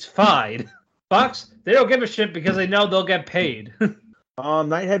 he's fine. Bucks, they don't give a shit because they know they'll get paid.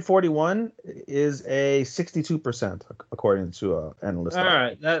 Nighthead 41 is a 62% according to analyst. All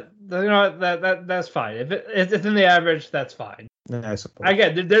right, that's fine. If it's in the average, that's fine. Yeah, I suppose.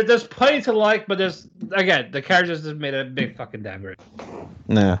 Again, there's plenty to like, but the characters just made a big fucking downgrade.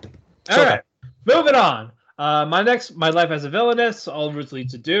 Nah. All right, moving on. My life as a villainess, all routes lead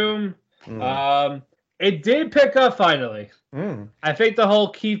to doom. It did pick up finally. I think the whole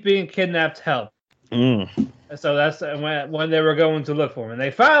Keith being kidnapped helped. So that's when they were going to look for him, and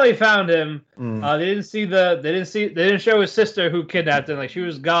they finally found him. They didn't show his sister who kidnapped him. Like, she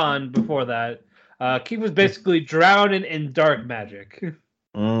was gone before that. Keith was basically drowning in dark magic.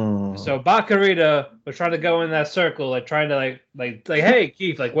 So Baccarita was trying to go in that circle, like trying to like hey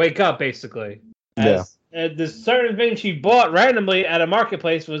Keith, like wake up, basically. And this certain thing she bought randomly at a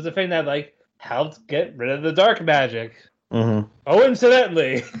marketplace was the thing that like helped get rid of the dark magic.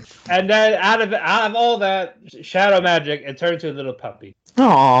 Coincidentally, and then out of all that shadow magic, it turned to a little puppy.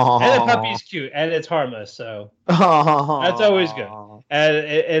 Aww. And the puppy's cute and it's harmless, so that's always good. And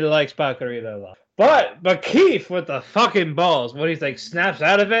it likes Baccarita a lot. But Keith with the fucking balls, when he's like snaps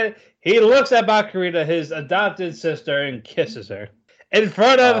out of it, he looks at Baccarita, his adopted sister, and kisses her in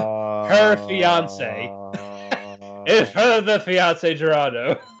front of her fiance, in front of the fiance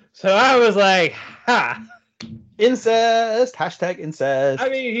Gerardo. So I was like, ha. Incest. Hashtag incest. I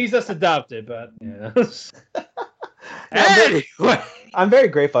mean, he's just adopted, but yeah. Anyway. I'm very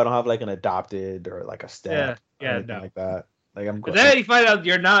grateful I don't have like an adopted or like a step. Yeah, no. Like that. Like I'm. But then you find out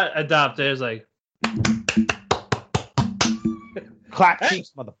you're not adopted. It's like clap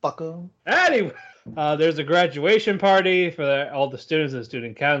cheeks, motherfucker. Anyway, there's a graduation party for all the students and the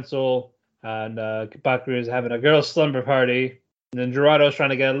student council, and Baccarina is having a girls' slumber party. And then Gerardo's trying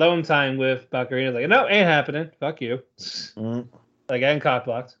to get alone time with Baccarina. Like, no, ain't happening. Fuck you. Like, getting cock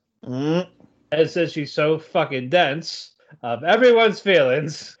blocked. And since she's so fucking dense of everyone's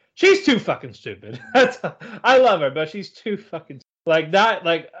feelings, she's too fucking stupid. I love her, but she's too fucking like not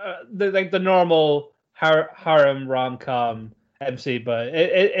like the normal harem rom-com MC, but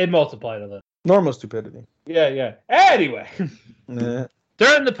it multiplied a little. Normal stupidity. Yeah. Anyway.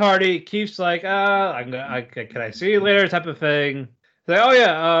 During the party, Keith's like, can I see you later type of thing. Like, oh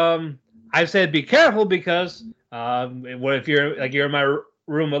yeah, I said be careful because what if you're in my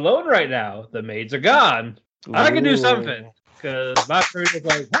room alone right now? The maids are gone. I can do something. Because my friend is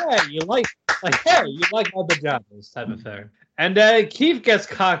like, hey, you like my pajamas type of thing. And then Keith gets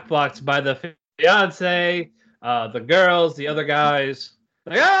cock blocked by the fiance, the girls, the other guys.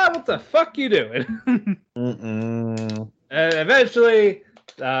 Like, what the fuck you doing? And eventually,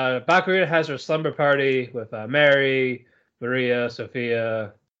 Baccarina has her slumber party with Mary, Maria,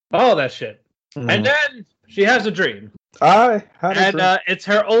 Sophia, all that shit. And then she has a dream. It's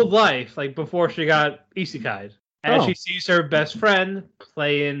her old life, like before she got isekai'd. And she sees her best friend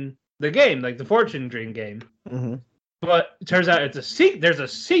playing the game, like the Fortune Dream game. But it turns out there's a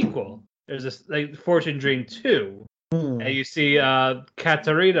sequel. There's this like Fortune Dream 2. And you see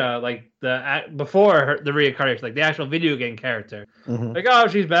Katarina, like before the reincarnation, like the actual video game character. Like, oh,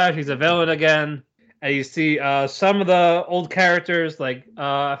 she's back, she's a villain again. And you see some of the old characters, like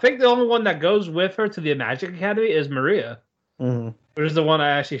I think the only one that goes with her to the Magic Academy is Maria, which is the one I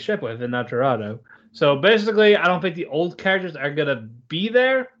actually ship with, and not Gerardo. So basically, I don't think the old characters are gonna be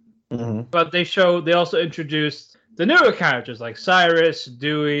there, but they also introduced the newer characters like Cyrus,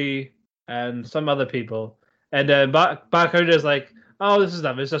 Dewey, and some other people. And then Baccarina is like, oh, this is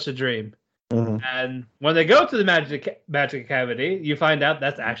nothing. It's just a dream. And when they go to the Magic Academy, you find out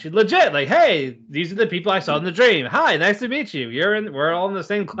that's actually legit. Like, hey, these are the people I saw in the dream. Hi, nice to meet you. We're all in the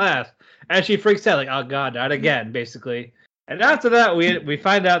same class. And she freaks out, like, oh god, not again, basically. And after that, we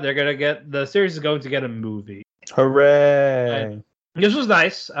find out the series is going to get a movie. Hooray! And this was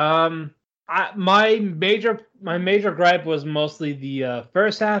nice. My major gripe was mostly the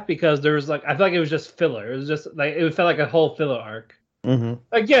first half because there was I feel like it was just filler. It was just it felt like a whole filler arc. Mm-hmm.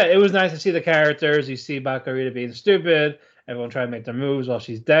 It was nice to see the characters. You see Bakurita being stupid. Everyone trying to make their moves while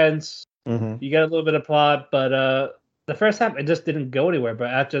she's dense. Mm-hmm. You get a little bit of plot, but the first half it just didn't go anywhere.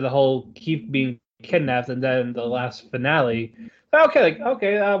 But after the whole keep being kidnapped and then the last finale, we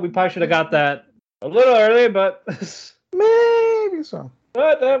probably should have got that a little earlier, but maybe so.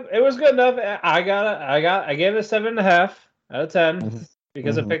 But it was good enough. I gave it a 7.5 out of 10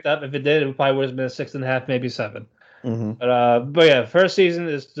 because it picked up. If it did, it probably would have been a 6.5, maybe 7. Mm-hmm. But yeah, first season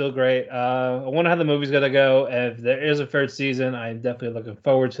is still great. I wonder how the movie's gonna go. If there is a third season, I'm definitely looking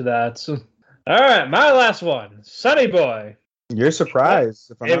forward to that. So, all right, my last one, Sonny Boy. You're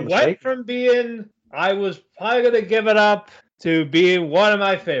surprised. It went from being I was probably gonna give it up to being one of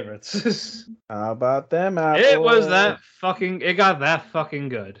my favorites. How about them apples? It got that fucking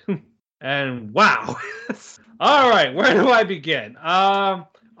good. And wow. All right, where do I begin? I'm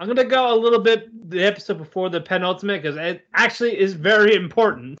going to go a little bit the episode before the penultimate because it actually is very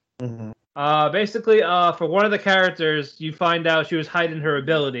important. Mm-hmm. Basically, for one of the characters, you find out she was hiding her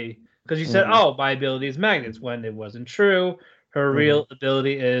ability because she said, "Oh, my ability is magnets," when it wasn't true. Her real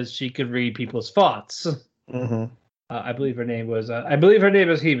ability is she could read people's thoughts. Mm-hmm. I believe her name was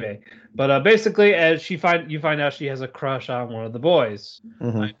Hime. But basically, as you find out she has a crush on one of the boys.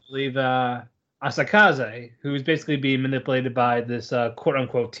 Mm-hmm. I believe Asakaze, who's basically being manipulated by this quote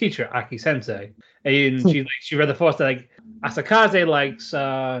unquote teacher, Aki Sensei. And she read the thoughts that Asakaze likes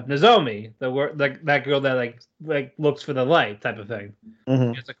Nozomi, that girl that looks for the light type of thing.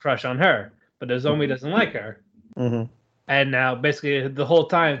 Mm-hmm. She has a crush on her, but Nozomi doesn't like her. Mm-hmm. And now basically the whole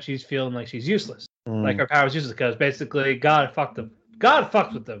time she's feeling like she's useless. Like her power's useless because basically God fucked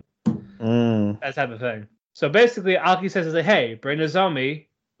with them. That type of thing. So basically Aki says, hey, bring Nozomi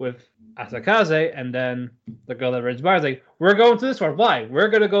with Asakaze, and then the girl that reads bars we're going to this war. Why? We're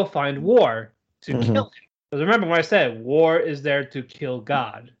going to go find War to kill him. Because remember when I said War is there to kill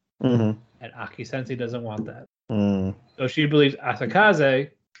God. And Aki Sensei doesn't want that. So she believes Asakaze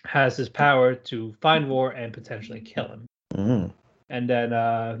has his power to find War and potentially kill him. And then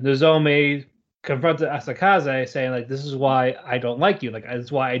Nozomi confronted Asakaze saying this is why I don't like you. This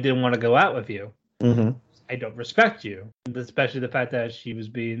is why I didn't want to go out with you. I don't respect you, especially the fact that he was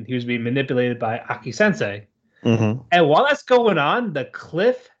being manipulated by Aki Sensei. And while that's going on, the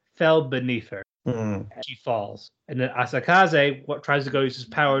cliff fell beneath her. And she falls, and then Asakaze tries to go use his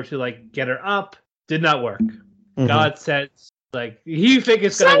power to get her up. Did not work. God said you think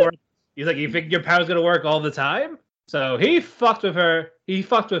it's gonna work. He's like, you think your power's gonna work all the time? So he fucked with her. He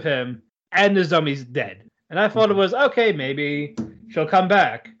fucked with him, and Nozomi's dead. And I thought it was okay. Maybe she'll come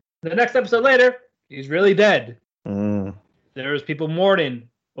back. The next episode later, he's really dead. There was people mourning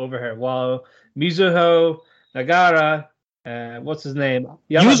over her while Mizuho, Nagara, what's his name?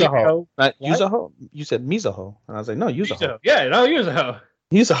 Yuzuho. Yuzuho? You said Mizuho. And I was like, no, Yuzuho. Yeah, no, Yuzuho.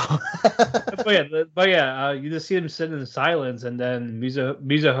 Yuzuho. but you just see him sitting in silence, and then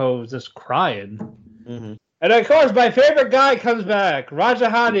Mizuho is just crying. And of course, my favorite guy comes back.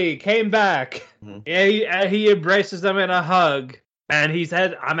 Rajahani came back. And he embraces them in a hug. And he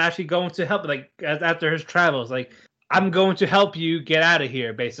said, I'm actually going to help, after his travels, I'm going to help you get out of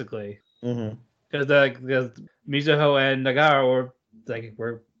here, basically. Because Mizuho and Nagara were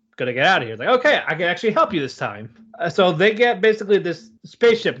we're going to get out of here. Okay, I can actually help you this time. So they get basically this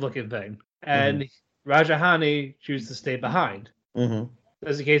spaceship-looking thing. And Rajahani chooses to stay behind.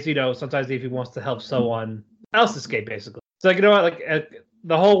 Just in case, sometimes if he wants to help someone else escape, basically. So, you know what,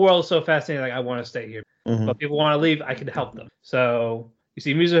 the whole world is so fascinating, I want to stay here. But people want to leave, I can help them. So you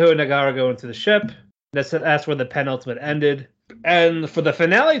see Mizuho and Nagara go into the ship. That's where the penultimate ended. And for the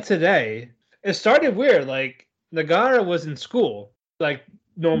finale today, it started weird. Nagara was in school,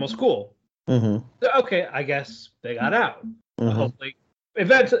 normal school. Okay, I guess they got out. Hopefully,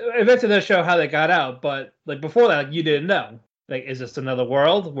 events of the show how they got out. But before that, you didn't know. Is this another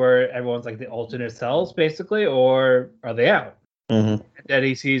world where everyone's the alternate selves, basically, or are they out? And then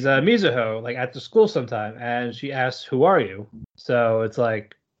he sees Mizuho after school sometime, and she asks, "Who are you?" So it's are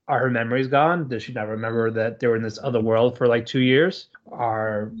her memories gone? Does she not remember that they were in this other world for 2 years?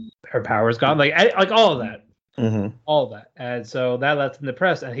 Are her powers gone? All of that, all of that, and so that left him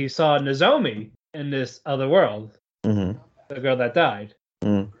depressed. And he saw Nozomi in this other world, the girl that died,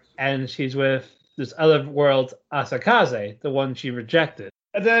 and she's with this other world's Asakaze, the one she rejected.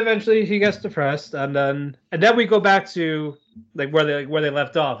 And then eventually he gets depressed, and then we go back to where they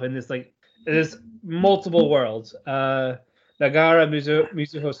left off, and it's there's multiple worlds. Nagara,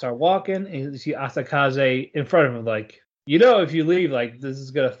 Mizuho start walking, and you see Asakaze in front of him, like, if you leave, like, this is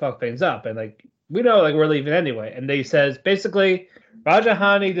gonna fuck things up, and like, we know, like, we're leaving anyway. And they says basically,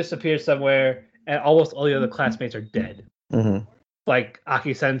 Rajahani disappears somewhere, and almost all the other classmates are dead. Mm-hmm. Like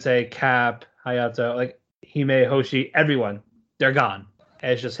Aki Sensei, Cap, Hayato, like Hime, Hoshi, everyone, they're gone,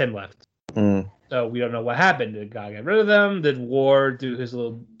 and it's just him left. Mm. So we don't know what happened. Did God get rid of them? Did War do his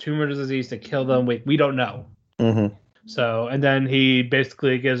little tumor disease to kill them? We don't know. Mm-hmm. So, and then he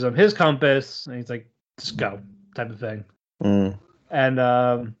basically gives them his compass, and he's like, just go, type of thing. Mm.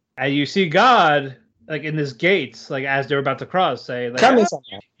 And you see God, like, in this gates, like, as they're about to cross, say, like,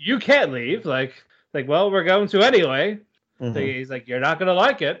 you can't leave. Like, well, we're going to anyway. Mm-hmm. So he's like, you're not going to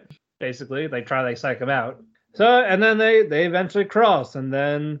like it, basically. They try to psych him out. So, and then they eventually cross, and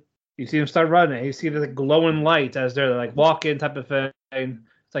then you see them start running. You see the glowing light as they're like walking, type of thing.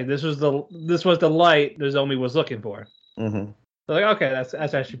 It's like this was the light Nozomi was looking for. Mm-hmm. So like, okay,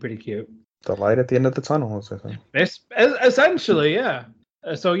 that's actually pretty cute. The light at the end of the tunnel, as I think. It's essentially, yeah.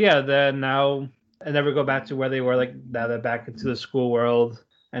 So yeah, then now and then we go back to where they were. Like now they're back into the school world,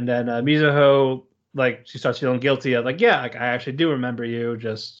 and then Mizuho, like, she starts feeling guilty of like, yeah, like I actually do remember you.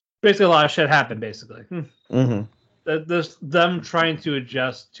 Just basically a lot of shit happened, basically. Mm-hmm. There's them trying to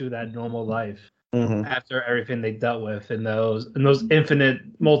adjust to that normal life mm-hmm. after everything they dealt with in those infinite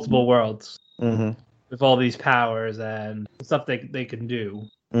multiple worlds mm-hmm. with all these powers and stuff they can do.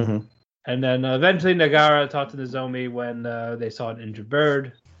 Mm-hmm. And then eventually Nagara talked to Nozomi when they saw an injured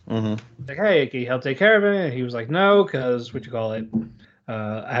bird. Mm-hmm. Like, hey, can you help take care of it? And he was like, no, because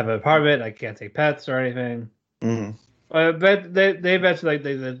I have an apartment. I can't take pets or anything. Mm-hmm. But they eventually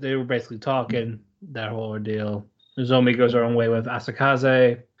they were basically talking that whole ordeal. Nozomi goes her own way with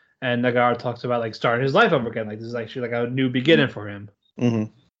Asakaze, and Nagara talks about like starting his life over again. Like this is actually like a new beginning for him. Mm-hmm.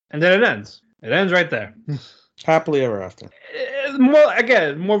 And then it ends. It ends right there. Happily ever after. It's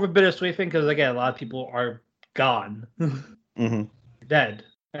more of a bittersweet thing because again, a lot of people are gone, mm-hmm. dead,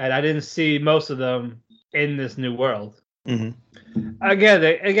 and I didn't see most of them in this new world. Mm-hmm.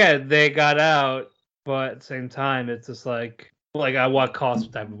 Again, they got out, but at the same time, it's just like at what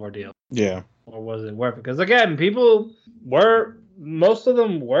cost type of ordeal. Yeah. Or was it worth it? Because again, most of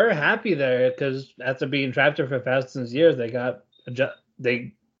them were happy there because after being trapped there for thousands of years,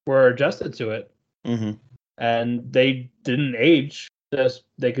 they were adjusted to it, mm-hmm. and they didn't age. Just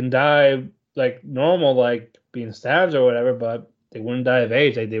they can die like normal, like being stabbed or whatever, but they wouldn't die of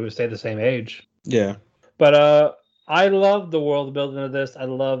age. They would stay the same age. Yeah. But I love the world building of this. I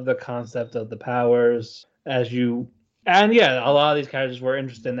love the concept of the powers and yeah, a lot of these characters were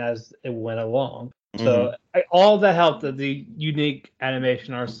interesting as it went along. Mm-hmm. So all that helped the unique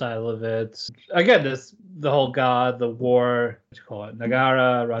animation art style of it. Again, the whole God, the war, what you call it,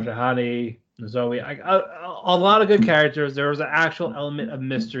 Nagara, Rajahani, Nozomi. A lot of good characters. There was an actual element of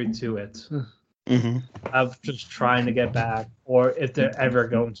mystery to it. Mm-hmm. Of just trying to get back, or if they're ever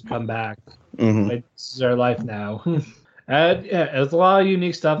going to come back. Mm-hmm. Like, this is their life now. And yeah, it was a lot of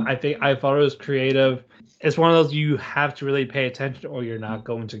unique stuff. I thought it was creative. It's one of those you have to really pay attention or you're not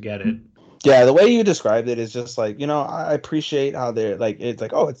going to get it. Yeah, the way you described it is just like, I appreciate how they're like, it's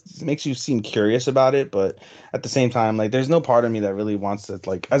like, it makes you seem curious about it. But at the same time, like, there's no part of me that really wants to,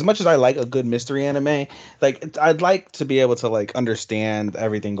 like, as much as I like a good mystery anime, like, I'd like to be able to, like, understand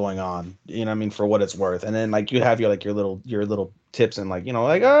everything going on, for what it's worth. And then, like, you have your little tips and, like,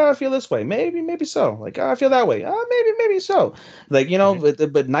 I feel this way. Maybe so. Like, I feel that way. Maybe so. Like,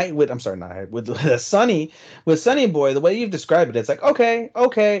 with Sunny Boy, the way you've described it, it's like, okay.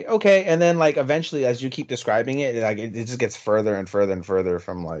 And then, like, eventually, as you keep describing it, like, it just gets further and further and further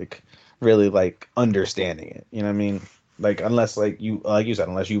from, like, really, like, understanding it. You know what I mean? Like, unless, like you said,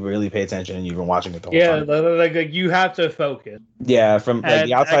 unless you really pay attention and you've been watching it the whole time. Yeah, like you have to focus. Yeah, from like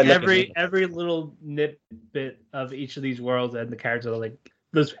the outside. Like, every little nitbit of each of these worlds and the characters, like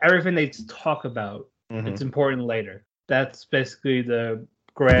everything they talk about, mm-hmm. it's important later. That's basically the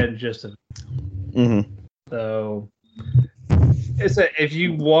grand gist of it. Mm-hmm. So, if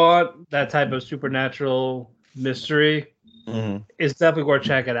you want that type of supernatural mystery, mm-hmm. it's definitely worth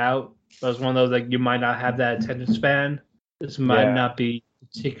checking out. But it's one of those like you might not have that attention span. This might not be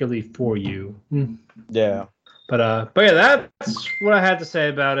particularly for you. Yeah. But yeah, that's what I had to say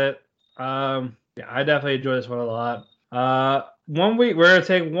about it. Yeah, I definitely enjoyed this one a lot. 1 week, we're gonna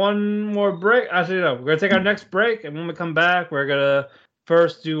take one more break. Actually, no, we're gonna take our next break, and when we come back, we're gonna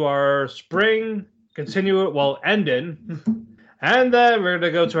first do our spring, continue it while ending, and then we're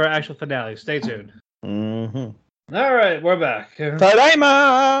gonna go to our actual finale. Stay tuned. Mm-hmm. All right, we're back.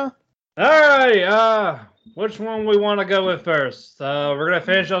 Tadaima! All right, which one we want to go with first? We're gonna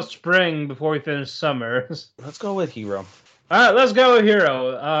finish off spring before we finish summer. Let's go with Hero. All right, let's go with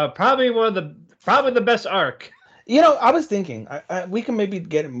Hero. Probably the best arc. I was thinking we can maybe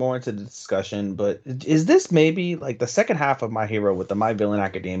get more into the discussion, but is this maybe like the second half of My Hero with the My Villain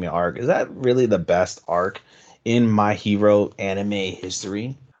Academia arc? Is that really the best arc in My Hero anime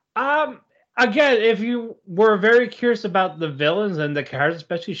history? Again, if you were very curious about the villains and the characters,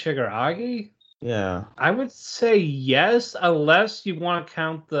 especially Shigaraki, yeah, I would say yes, unless you want to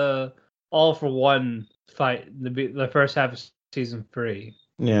count the All for One fight, the first half of season 3.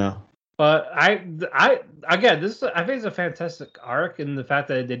 Yeah. But I think it's a fantastic arc in the fact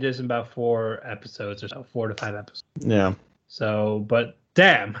that they did this in about 4 episodes or so, 4 to 5 episodes. Yeah. So, but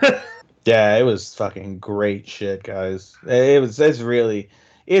damn. Yeah, it was fucking great shit, guys. It's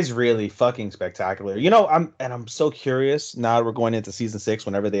really fucking spectacular. I'm so curious now we're going into season 6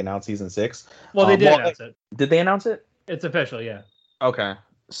 whenever they announce season 6. Well, they did announce it. Did they announce it? It's official, yeah. Okay.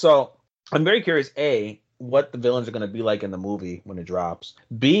 So, I'm very curious, A, what the villains are going to be like in the movie when it drops.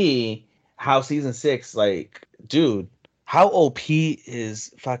 B, how season 6, like, dude, how OP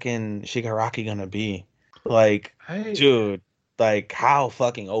is fucking Shigaraki going to be? Like, dude, like, how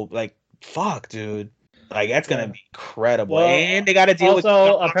fucking OP, like, fuck, dude. Like, that's going to be incredible. Well, and they got to deal with...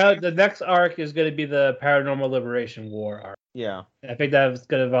 Also, apparently, the next arc is going to be the Paranormal Liberation War arc. Yeah. I think that's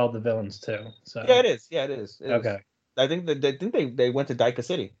going to involve the villains, too. So. Yeah, it is. Yeah, it is. Okay. I think they went to Daika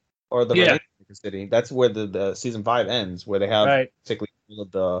City. Or the Daika City. That's where the season 5 ends, where they have basically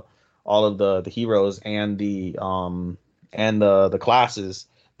all of the heroes and the classes.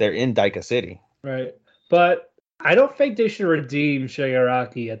 They're in Daika City. Right. But I don't think they should redeem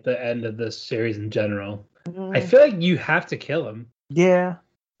Shigaraki at the end of this series in general. I feel like you have to kill him. Yeah.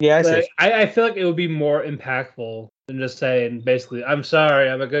 Yeah, I feel like it would be more impactful than just saying, basically, I'm sorry,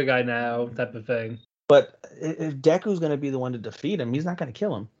 I'm a good guy now, type of thing. But if Deku's going to be the one to defeat him, he's not going to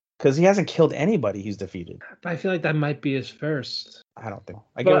kill him. Because he hasn't killed anybody he's defeated. But I feel like that might be his first. I don't think.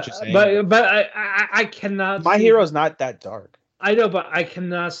 I get what you're saying. But I cannot... My Hero's not that dark. I know, but I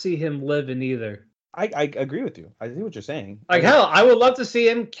cannot see him live in either. I agree with you. I see what you're saying. Like, hell, I would love to see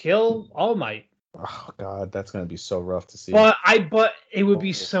him kill All Might. Oh, God, that's going to be so rough to see. But it would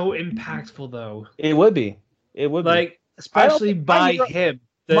be so impactful, though. It would be. It would be. Especially by him.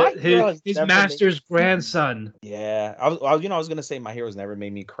 His master's grandson. Yeah, I was gonna say My Hero's never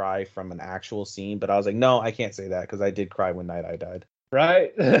made me cry from an actual scene, but I was like, no, I can't say that because I did cry when Night Eye died.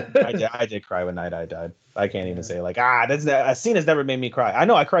 Right? I did cry when Night Eye died. I can't even say like that's a scene has never made me cry. I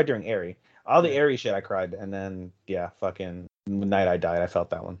know I cried during Eri. All the Eri shit I cried, and then fucking when Night Eye died, I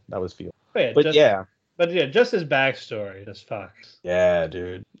felt that one. That was feel. But just his backstory, just fuck. Yeah,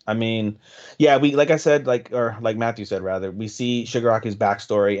 dude. I mean, yeah, like Matthew said, rather, we see Shigaraki's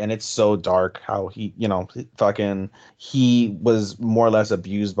backstory, and it's so dark how he was more or less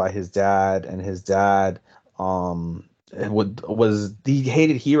abused by his dad, and his dad he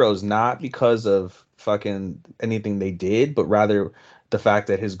hated heroes not because of fucking anything they did, but rather the fact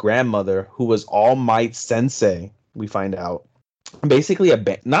that his grandmother, who was All Might Sensei, we find out, basically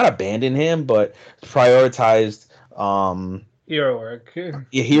not abandoned him, but prioritized hero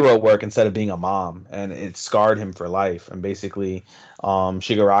work instead of being a mom, and it scarred him for life. And basically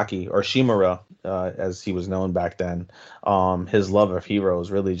Shigaraki, or Shimura as he was known back then, his love of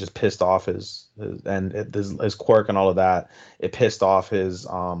heroes really just pissed off his quirk and all of that. It pissed off his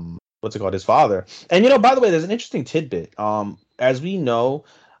his father. And by the way, there's an interesting tidbit. As we know,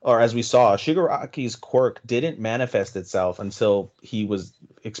 or as we saw, Shigaraki's quirk didn't manifest itself until he was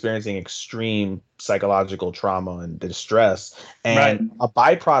experiencing extreme psychological trauma and distress. And a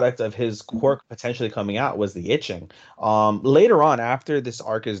byproduct of his quirk potentially coming out was the itching. Later on, after this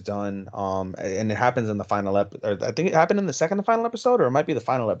arc is done, and it happens in the final episode, I think it happened in the second to final episode, or it might be the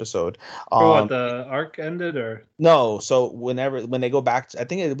final episode. The arc ended, or? No, so when they go back, I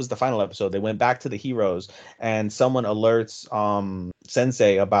think it was the final episode, they went back to the heroes, and someone alerts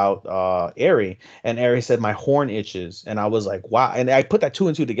Sensei about Eri, and Eri said, my horn itches. And I was like, wow. And I put that 2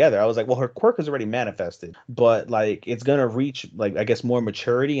 and 2 together. I was like, well, her quirk is already manifested, but like it's gonna reach like I guess more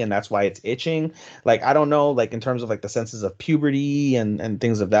maturity, and that's why it's itching. Like I don't know, like in terms of like the senses of puberty and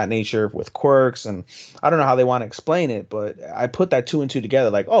things of that nature with quirks, and I don't know how they want to explain it, but I put that 2 and 2 together,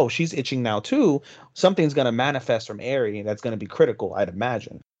 like, oh, she's itching now too. Something's gonna manifest from Eri that's gonna be critical, I'd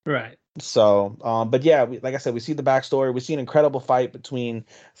imagine. Right. So, but yeah, like I said, we see the backstory. We see an incredible fight between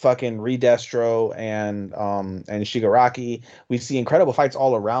fucking Redestro and Shigaraki. We see incredible fights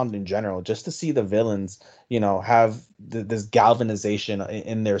all around in general, just to see the villains, have this galvanization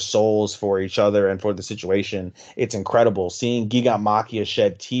in their souls for each other and for the situation. It's incredible seeing Gigantomachia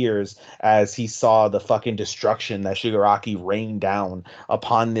shed tears as he saw the fucking destruction that Shigaraki rained down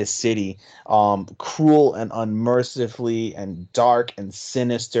upon this city, cruel and unmercifully and dark and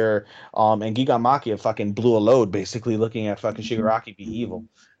sinister. And Gigantomachia fucking blew a load, basically looking at fucking Shigaraki be evil,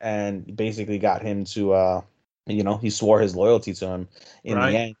 and basically got him to he swore his loyalty to him in the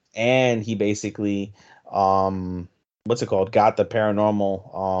end, and he basically what's it called? Got the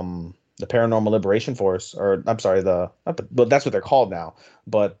paranormal liberation force, or I'm sorry, but that's what they're called now.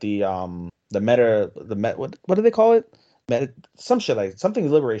 But what do they call it? Some shit like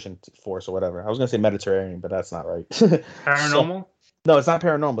something liberation force or whatever. I was gonna say Mediterranean, but that's not right. Paranormal? No, it's not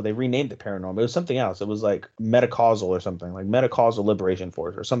paranormal. They renamed it paranormal. It was something else. It was like metacausal or something, like metacausal liberation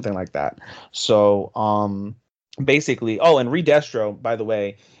force or something like that. So basically, and Redestro, by the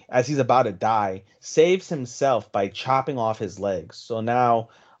way, as he's about to die, saves himself by chopping off his legs. So now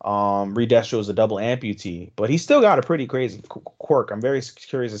Redestro is a double amputee, but he's still got a pretty crazy quirk. I'm very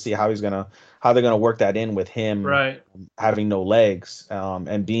curious to see how they're gonna work that in with him having no legs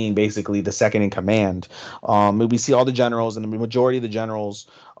and being basically the second in command. We see all the generals, and the majority of the generals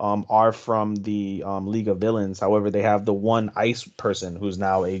are from the League of Villains. However, they have the one ice person who's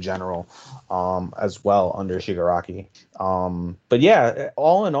now a general as well under Shigaraki. But yeah,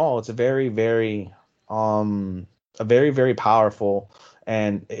 all in all, it's a very, very very powerful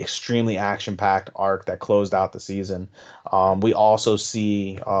and extremely action-packed arc that closed out the season. We also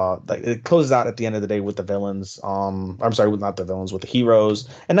see it closes out at the end of the day with the villains. I'm sorry, not the villains, with the heroes,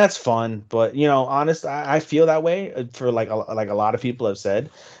 and that's fun. But I feel that way for like a lot of people have said.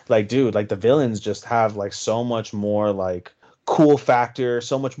 Like, dude, like the villains just have like so much more like cool factor,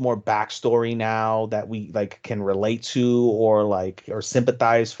 so much more backstory now that we like can relate to or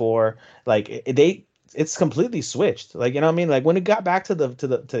sympathize for. Like it's completely switched. Like, you know what I mean? Like when it got back to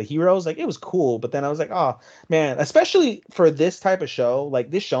the heroes, like it was cool, but then I was like, oh man, especially for this type of show,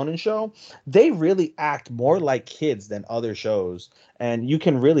 like this shonen show, they really act more like kids than other shows. And you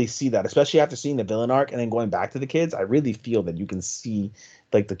can really see that, especially after seeing the villain arc and then going back to the kids. I really feel that you can see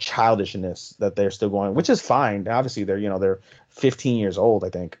like the childishness that they're still going, which is fine. Obviously they're 15 years old, I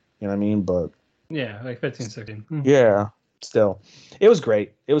think. You know what I mean? But yeah, like 15, 16. Yeah, still. It was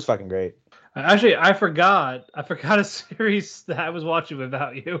great. It was fucking great. Actually, I forgot a series that I was watching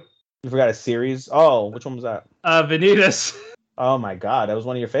without you. You forgot a series? Oh, which one was that? Vanitas. Oh my god, that was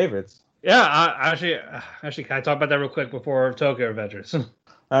one of your favorites. Yeah, actually, can I talk about that real quick before Tokyo Adventures?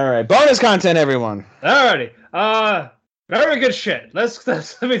 All right, bonus content, everyone. Alrighty, very good shit. Let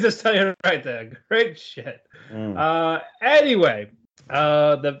me just tell you right there, great shit. Anyway,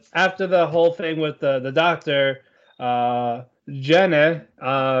 after the whole thing with the doctor, Jenna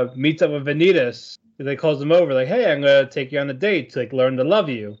meets up with Vanitas. They calls him over, like, hey, I'm gonna take you on a date to like learn to love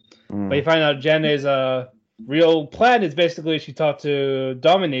you. But you find out Jenna's real plan is basically she talked to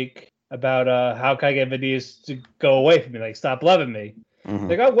Dominique about how can I get Vanitas to go away from me, like stop loving me.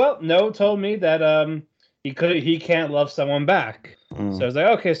 Like, oh well, no, told me that he can't love someone back. So I was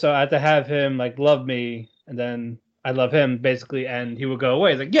like, okay, so I have to have him like love me, and then I love him basically, and he would go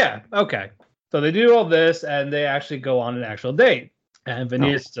away. He's like, yeah, okay. So they do all this, and they actually go on an actual date. And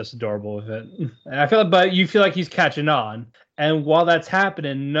Vanitas is just adorable with it. And but you feel like he's catching on. And while that's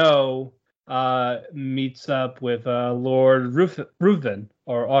happening, No meets up with Lord Ruthven,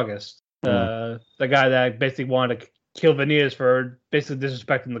 or August, the guy that basically wanted to kill Vanitas for basically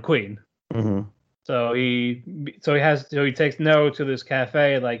disrespecting the queen. So he takes No to this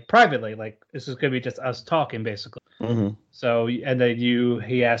cafe, like privately, like this is gonna be just us talking, basically. So and then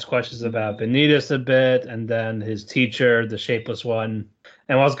he asks questions about Vanitas a bit, and then his teacher, the shapeless one,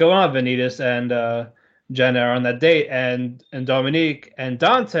 and what's going on. Vanitas and Jenna are on that date, and Dominique and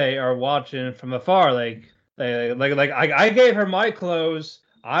Dante are watching from afar, like I gave her my clothes.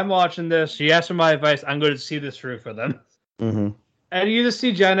 I'm watching this. She asked for my advice. I'm going to see this through for them. And you just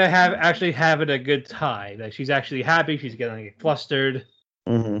see Jenna actually having a good time. Like she's actually happy. She's getting like, flustered.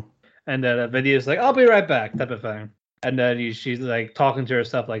 And then Vanitas like, I'll be right back, type of thing. And then she's like talking to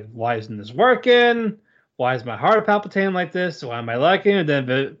herself like, why isn't this working? Why is my heart palpitating like this? Why am I liking it? And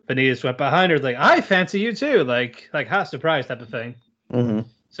then Vanitas went behind her like, I fancy you too. Like hot surprise type of thing.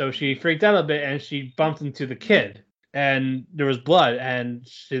 So she freaked out a bit and she bumped into the kid. And there was blood, and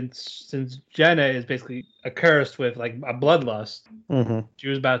since Jenna is basically accursed with like a bloodlust, she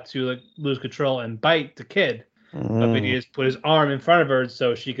was about to like lose control and bite the kid. But Vanitas put his arm in front of her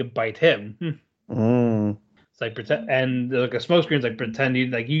so she could bite him. It's like pretend, and like a smoke screen's like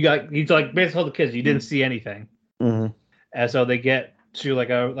pretending like you like basically told the kids you didn't see anything. And so they get to like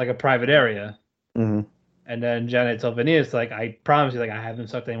a private area, And then Janet told Venus, like, I promise you, like, I haven't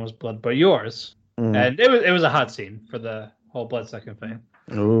sucked anyone's blood but yours. Mm. And it was a hot scene for the whole blood sucking thing.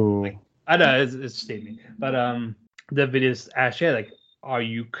 Ooh. Like, I know it's steamy, but the Venus asked Janet, like, are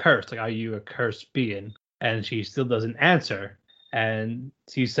you cursed? Like, are you a cursed being? And she still doesn't answer. And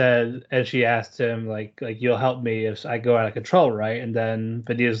she said, and she asked him, like you'll help me if I go out of control, right? And then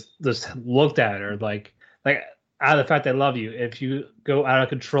Venus just looked at her, like out of the fact I love you. If you go out of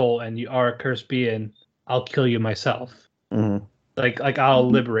control and you are a cursed being, I'll kill you myself. Mm-hmm. Like I'll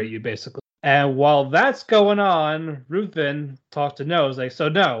liberate you, basically. And while that's going on, Ruthven talked to Nose, like, so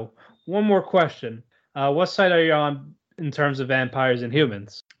no, one more question. What side are you on in terms of vampires and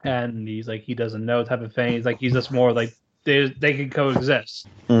humans? And he's like, he doesn't know, type of thing. He's like, he's just more like, they can coexist.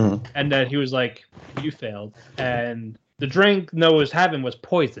 Mm-hmm. And then he was like, you failed. And the drink Noah was having was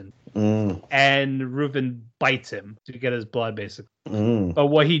poison. Mm. And Reuben bites him to get his blood, basically. Mm. But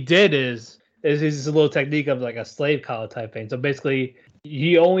what he did is his little technique of like a slave collar type thing. So basically,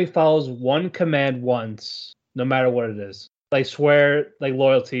 he only follows one command once, no matter what it is. Like swear like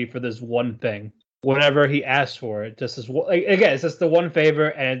loyalty for this one thing. Whenever he asks for it, just as like, again, it's just the one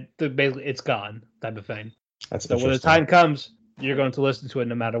favor, and basically it's gone, type of thing. That's so when the time comes, you're going to listen to it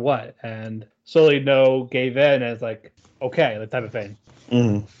no matter what. And slowly, No gave in and it's like, okay, like type of thing,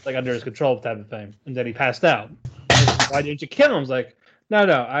 like under his control type of thing. And then he passed out. Why didn't you kill him? I was like,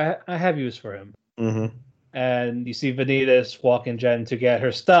 no, I have use for him. Mm-hmm. And you see Vanitas walking Jen to get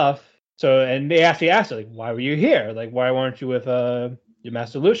her stuff. So and they actually asked her, like, why were you here? Like, why weren't you with your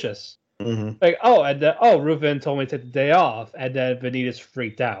master Lucius? Mm-hmm. Like, Reuven told me to take the day off, and then Vanitas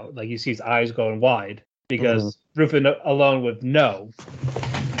freaked out. Like, you see his eyes going wide because Reuven alone with No.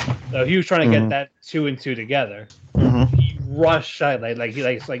 So he was trying to get that 2 and 2 together. Mm-hmm. He rushed out,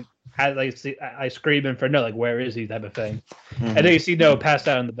 I screaming for No, like, where is he, type of thing. Mm-hmm. And then you see No passed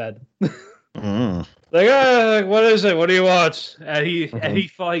out on the bed. Mm-hmm. Like, what is it? What do you want? And he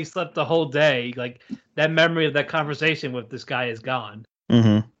thought he slept the whole day. Like, that memory of that conversation with this guy is gone.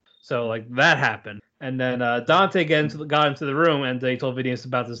 Mm-hmm. So, like, that happened. And then Dante got into the room, and they told Venus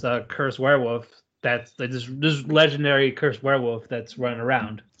about this cursed werewolf. That's like, this legendary cursed werewolf that's running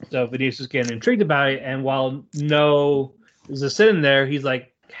around. So Venus is getting intrigued about it, and while No is just sitting there, he's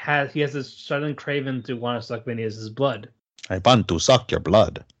like, he has this sudden craving to want to suck Venus's blood. I want to suck your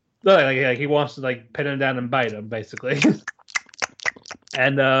blood. Like he wants to like pin him down and bite him, basically.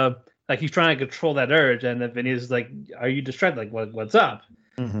 And like he's trying to control that urge, and then Venus is like, "Are you distracted? Like, what's up?"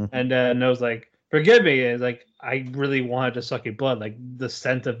 Mm-hmm. And No's like, "Forgive me." And it's like, I really wanted to suck your blood, like the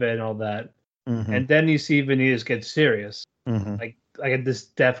scent of it and all that. Mm-hmm. And then you see Venus get serious, like at this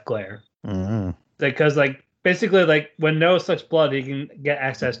death glare, because like basically like when No sucks blood, he can get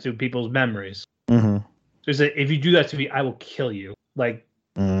access to people's memories. So he's like, if you do that to me, I will kill you. Like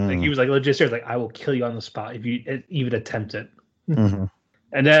he was like legit serious, like I will kill you on the spot if you even attempt it. And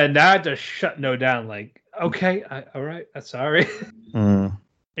then that just shut No down. Like, okay, all right, I'm sorry.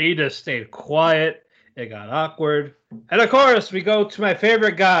 He just stayed quiet. It got awkward. And of course, we go to my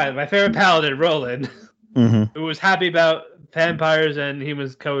favorite guy, my favorite paladin, Roland, who was happy about vampires and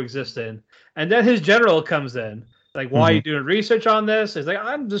humans coexisting. And then his general comes in. Like, why are you doing research on this? He's like,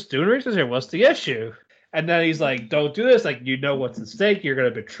 I'm just doing research here. What's the issue? And then he's like, don't do this. Like, you know what's at stake. You're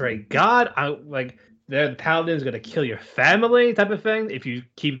going to betray God. The paladin is going to kill your family type of thing if you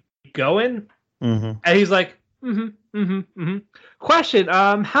keep going. And he's like, Question,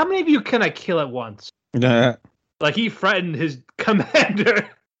 how many of you can I kill at once? Like, he threatened his commander.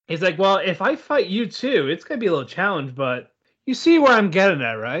 He's like, well, if I fight you too, it's going to be a little challenge, but you see where I'm getting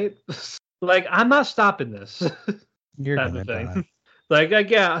at, right? Like, I'm not stopping this. You're going to die. Like,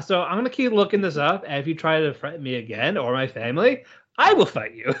 yeah, so I'm going to keep looking this up, and if you try to threaten me again or my family, I will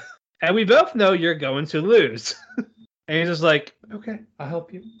fight you. And we both know you're going to lose. And he's just like, okay, I'll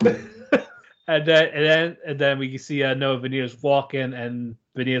help you. And then we see No Venus walk in, and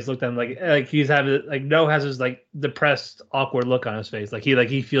Venus looked at him like he's having like No has this like depressed, awkward look on his face, like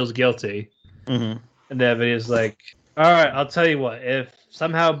he feels guilty. And then Venus is like, all right, I'll tell you what, if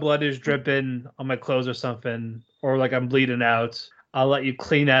somehow blood is dripping on my clothes or something, or like I'm bleeding out, I'll let you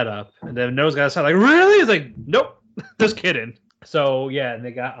clean that up. And then No's got to sound like, really? He's like, nope, just kidding. So yeah, and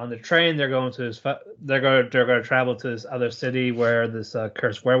they got on the train. They're going to they're going to travel to this other city where this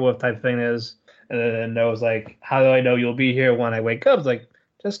cursed werewolf type thing is. And then Noah's like, how do I know you'll be here when I wake up? It's like,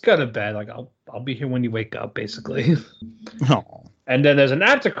 just go to bed. Like I'll be here when you wake up, basically. Oh. And then there's an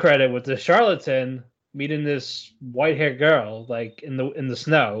after credit with the charlatan meeting this white haired girl like in the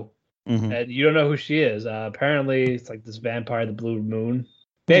snow, and you don't know who she is. Apparently, it's like this vampire, the Blue Moon.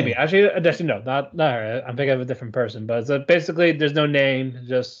 Maybe actually no, not her. I'm thinking of a different person. But it's basically there's no name,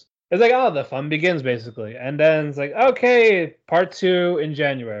 just It's like, oh, the fun begins basically, and then it's like, okay, part 2 in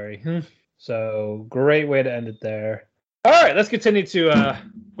January. So great way to end it there. All right, let's continue to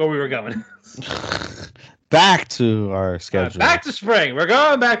where we were going. Back to our schedule. Back to spring. We're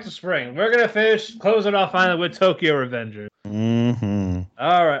going back to spring. We're gonna close it off finally with Tokyo Revengers. Mm-hmm.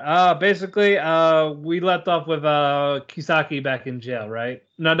 All right. Basically, we left off with Kisaki back in jail, right?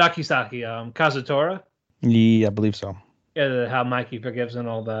 No, not Kisaki. Kazutora. Yeah, I believe so. Yeah, how Mikey forgives and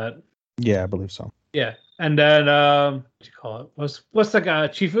all that. Yeah, I believe so. Yeah, and then what do you call it? What's the guy?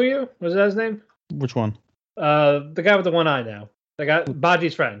 Chifuyu? Was that his name? Which one? The guy with the one eye now. The guy,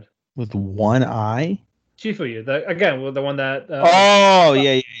 Baji's friend. With one eye? Chifuyu. The one that.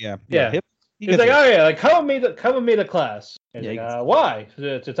 Yeah. He's like, oh yeah, like come with me to class. And he's Yeah, like, why?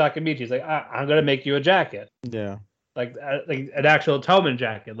 To Takemichi. He's like, I'm gonna make you a jacket. Yeah. Like an actual Toman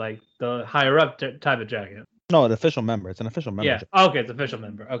jacket, like the higher up type of jacket. No, an official member. It's an official member. Yeah. Okay, it's official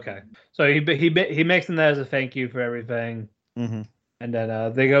member. Okay. So he makes them that as a thank you for everything. Mm-hmm. And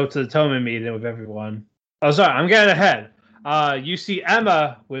then they go to the Toman meeting with everyone. Oh, sorry, I'm getting ahead. You see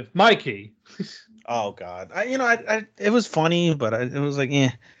Emma with Mikey. Oh God, it was funny, but it was like,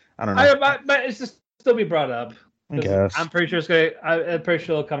 I don't know. But it's just still be brought up. I guess. I'm pretty sure I'm pretty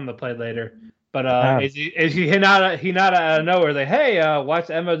sure it'll come into play later. But is he Hinata out of nowhere like, hey, what's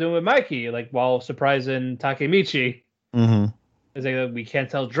Emma doing with Mikey? Like while surprising Takemichi. Mm-hmm. Is like we can't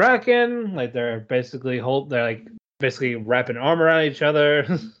tell Draken. Like they're basically wrapping armor around each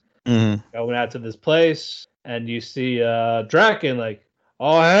other, going out to this place, and you see Draken like,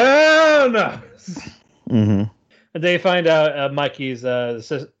 oh hell no. Mm-hmm. And they find out Mikey's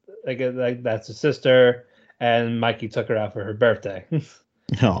like that's his sister, and Mikey took her out for her birthday.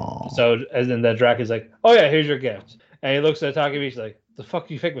 Aww. So and then the Draken's like, oh yeah, here's your gift, and he looks at Takemichi like, the fuck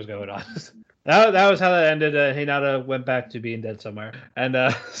do you think was going on? That was how that ended. Hinata went back to being dead somewhere, and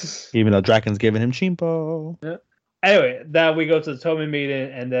even though Draken's giving him chimpo. Yeah. Anyway, now we go to the Toman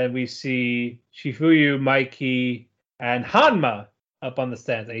meeting, and then we see Chifuyu, Mikey, and Hanma up on the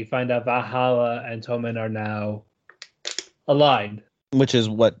stands, and you find out Valhalla and Toman are now aligned, which is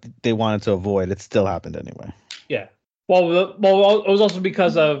what they wanted to avoid. It still happened anyway. Yeah. Well, it was also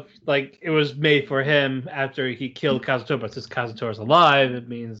because of like it was made for him after he killed Kazutora, but since Kazutora's alive, it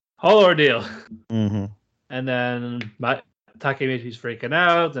means whole ordeal. Mm-hmm. And then Takemichi's freaking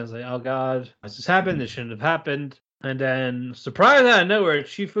out, and it's like, oh god, what's this happened? This shouldn't have happened. And then, surprise out of nowhere,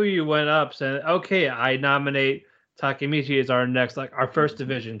 Chifuyu went up saying, okay, I nominate Takemichi as our first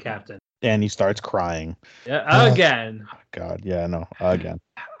division captain. And he starts crying. Yeah, again. God, yeah, no, again.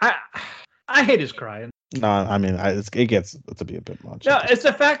 I hate his crying. No, I mean, it gets to be a bit much. No, it's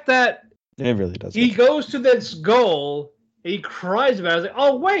the fact that it really does. He goes to this goal, he cries about it. It's like,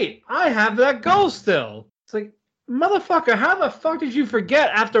 oh wait, I have that goal still. It's like, motherfucker, how the fuck did you forget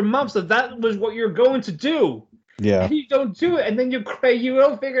after months that was what you're going to do? Yeah. And you don't do it, and then you cry. You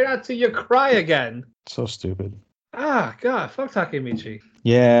don't figure it out till you cry again. So stupid. Ah, God, fuck Takemichi.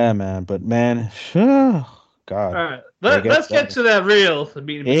 Yeah, man, but man, God. All right, let's get to that real.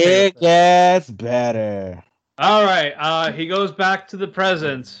 It gets better. All right, he goes back to the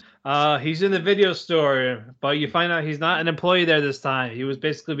present. He's in the video store, but you find out he's not an employee there this time. He was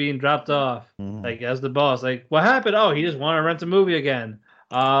basically being dropped off, like as the boss. Like, what happened? Oh, he just wanted to rent a movie again.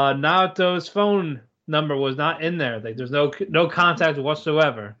 Naoto's phone number was not in there. Like, there's no contact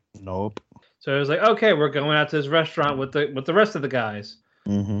whatsoever. Nope. So it was like, okay, we're going out to this restaurant with the rest of the guys.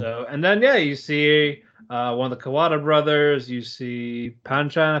 Mm-hmm. So, and then you see one of the Kawada brothers. You see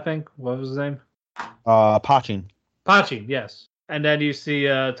Panchan, I think. What was his name? Pachin. Pachin, yes. And then you see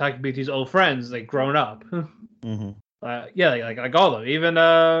Takemichi's old friends, like grown up. Mm-hmm. Like all of them. Even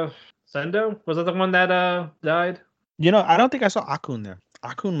Sendo, was that the one that died? I don't think I saw Akun there.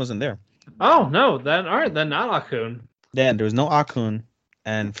 Akun wasn't there. Oh no, then all right, then not Akun. Then there was no Akun,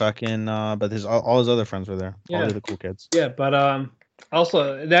 and fucking but his all his other friends were there. Yeah. All the cool kids. Yeah, but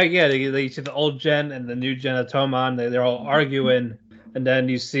also they see the old gen and the new gen of Toman. They're all arguing, and then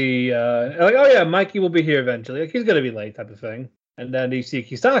you see like, oh yeah, Mikey will be here eventually. Like, he's gonna be late, type of thing. And then you see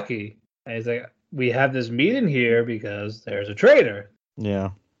Kisaki, and he's like, we have this meeting here because there's a traitor. Yeah.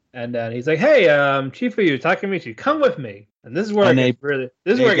 And then he's like, hey, Chifuyu, Takemichi, come with me. And this is where it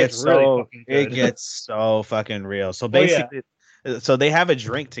gets really fucking good. It gets so fucking real. So basically, so they have a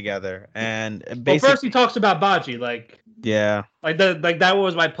drink together, and basically, well, first he talks about Baji, like, yeah, like that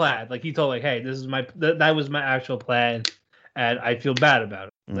was my plan. Like, he told, like, hey, this is that was my actual plan, and I feel bad about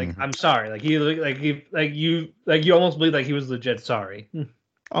it. Like, I'm sorry. Like, you almost believe like he was legit sorry.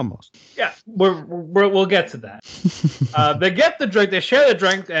 Almost. Yeah, we'll get to that. They get the drink, they share the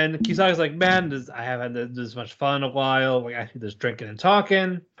drink, and Kisaki's like, man, I haven't had this much fun in a while. Like, actually, just drinking and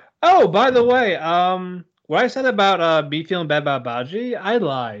talking. Oh, by the way, what I said about me feeling bad about Baji, I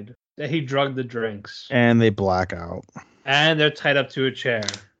lied. That he drugged the drinks. And they black out. And they're tied up to a chair.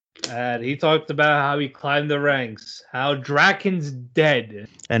 And he talked about how he climbed the ranks, how Draken's dead.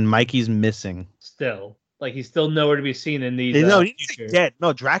 And Mikey's missing. Still. Like, he's still nowhere to be seen in these. No, he's dead.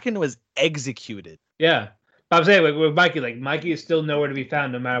 No, Draken was executed. Yeah. But I'm saying, with Mikey, like, Mikey is still nowhere to be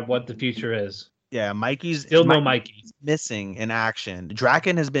found no matter what the future is. Yeah, Mikey's no Mikey. Missing in action.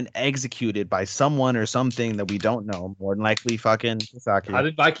 Draken has been executed by someone or something that we don't know. More than likely, fucking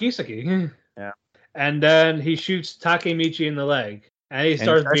Kisaki. By Kisaki. Yeah. And then he shoots Takemichi in the leg, and he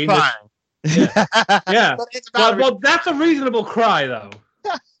starts being crying. Yeah. Yeah. Well, that's a reasonable cry, though.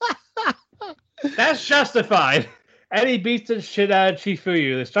 That's justified. And he beats the shit out of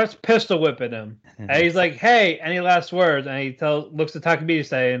Chifuyu. He starts pistol whipping him. And he's like, hey, any last words? And he looks at Takemichi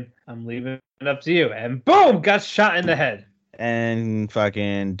saying, I'm leaving it up to you. And boom, got shot in the head. And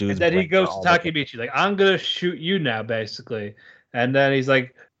fucking dude's. And then he goes to Takemichi, like, I'm going to shoot you now, basically. And then he's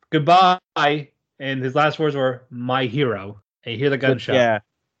like, goodbye. And his last words were, my hero. And you hear the gunshot. Yeah.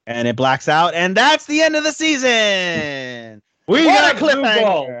 And it blacks out. And that's the end of the season. We got a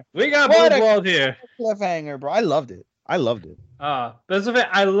cliffhanger. We got blue ball here. Cliffhanger, bro. I loved it. But that's the thing.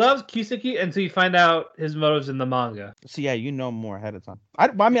 I love Kisaki until you find out his motives in the manga. So yeah, you know more ahead of time.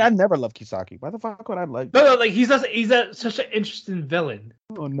 I mean, I never loved Kisaki. Why the fuck would I like? No, like he's such an interesting villain.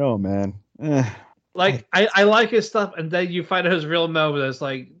 Oh no, man. Like I like his stuff, and then you find out his real motive. It's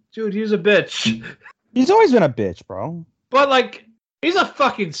like, dude, he's a bitch. He's always been a bitch, bro. But like, he's a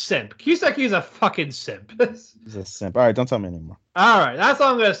fucking simp. Kisaki's a fucking simp. He's a simp. All right, don't tell me anymore. All right, that's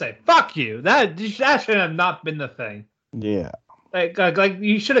all I'm gonna say. Fuck you. That should have not been the thing. Yeah. Like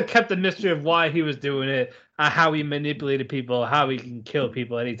you should have kept the mystery of why he was doing it, how he manipulated people, how he can kill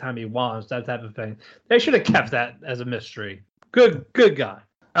people anytime he wants, that type of thing. They should have kept that as a mystery. Good guy.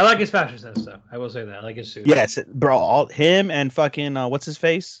 I like his fashion sense, though. I will say that. I like his suit. Yes, bro. All him and fucking what's his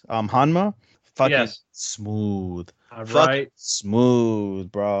face? Hanma. Fucking smooth. All fucking right.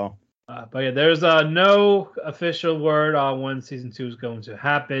 Smooth, bro. But yeah, there's no official word on when season 2 is going to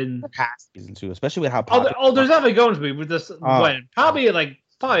happen. Season 2, especially with how popular. There's definitely going to be with this. When? Probably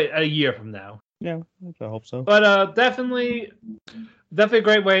a year from now. Yeah, I hope so. But definitely a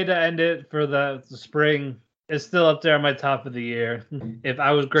great way to end it for the spring. It's still up there on my top of the year. If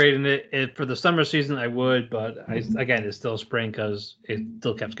I was grading it for the summer season, I would, but again, it's still spring because it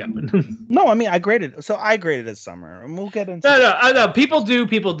still kept going. No, I mean I graded it summer, and we'll get into. No, I know people do,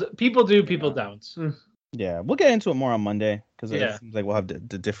 people don't. Yeah, we'll get into it more on Monday because Yeah. it seems like we'll have the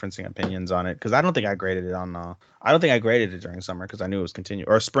differing opinions on it. Because I don't think I graded it on. I don't think I graded it during summer because I knew it was continuing,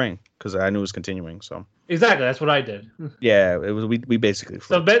 or spring because I knew it was continuing. So Exactly, that's what I did. yeah, it was. We basically.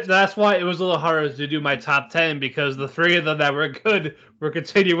 So that's why it was a little harder to do my top 10 because the three of them that were good were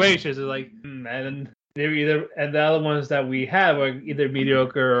continuations. It's like, and they were and the other ones that we had were either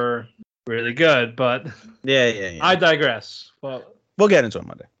mediocre or really good. But yeah. I digress. Well, we'll get into it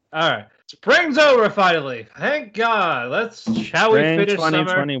Monday. all right. Spring's over finally. Thank God. Shall we finish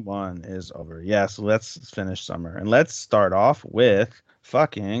 2021 is over. Yes, let's finish summer. And let's start off with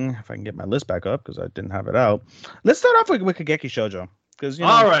fucking, if I can get my list back up because I didn't have it out. Let's start off with Kageki Shoujo.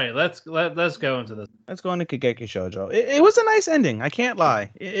 All right, let's go into this. Let's go into Kageki Shoujo. It was a nice ending. I can't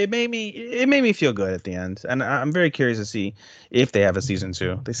lie. It made me feel good at the end. And I'm very curious to see if they have a season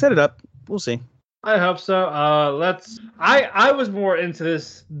 2. They set it up. We'll see. I hope so. I was more into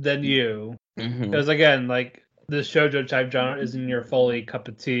this than you because again, like this shoujo type genre isn't your fully cup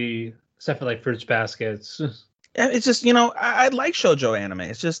of tea, except for like Fruits Baskets. It's just, I like shoujo anime.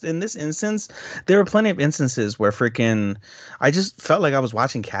 It's just in this instance, there were plenty of instances where I just felt like I was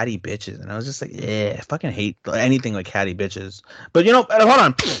watching catty bitches, and I was just like, yeah, I fucking hate anything like catty bitches. But hold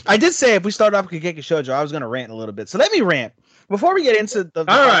on, I did say if we start off with Kageki Shoujo, I was gonna rant a little bit. So let me rant. Before we get into the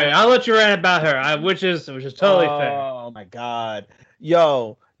all right, I'll let you rant about her, which is totally fair. Oh my god,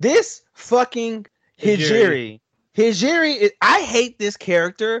 yo, this fucking Hijiri, I hate this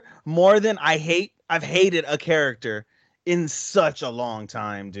character more than I've hated a character in such a long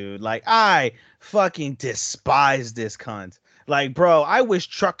time, dude. Like I fucking despise this cunt. Like, bro, I wish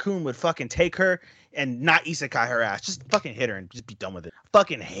Truck-kun would fucking take her and not isekai her ass. Just fucking hit her and just be done with it.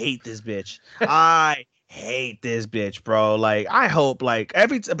 Fucking hate this bitch. I hate this bitch, bro. Like, I hope, I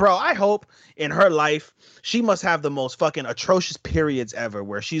hope in her life she must have the most fucking atrocious periods ever,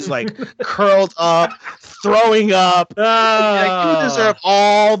 where she's like curled up, throwing up. Like, you deserve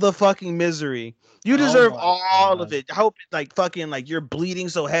all the fucking misery. You deserve all of it. I hope you're bleeding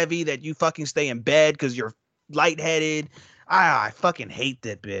so heavy that you fucking stay in bed because you're lightheaded. I fucking hate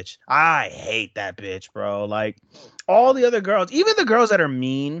that bitch. I hate that bitch, bro. Like all the other girls, even the girls that are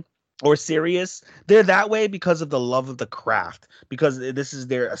mean, or serious. They're that way because of the love of the craft, because this is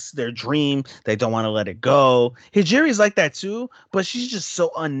their dream. They don't want to let it go. Hijiri's like that too, but she's just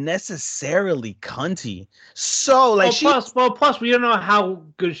so unnecessarily cunty. So like plus we don't know how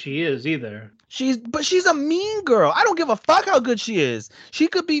good she is either. She's a mean girl. I don't give a fuck how good she is. She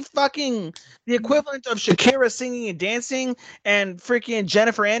could be fucking the equivalent of Shakira singing and dancing and freaking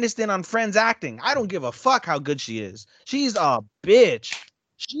Jennifer Aniston on Friends acting. I don't give a fuck how good she is. She's a bitch.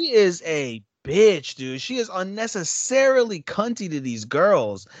 She is a bitch, dude. She is unnecessarily cunty to these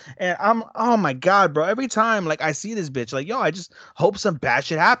girls. And oh my God, bro. Every time like I see this bitch, like, yo, I just hope some bad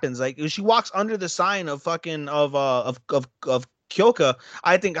shit happens. Like if she walks under the sign of fucking of Kyoka,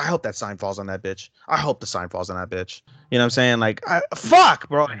 I hope that sign falls on that bitch. I hope the sign falls on that bitch. You know what I'm saying? Like, fuck,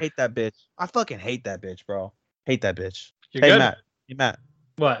 bro. I hate that bitch. I fucking hate that bitch, bro. Hate that bitch. You're good? Matt. Hey, Matt.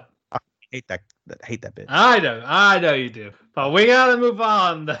 What? I hate that bitch. I know you do. But we gotta move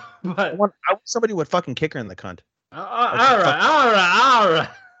on. But I want somebody would fucking kick her in the cunt. All right.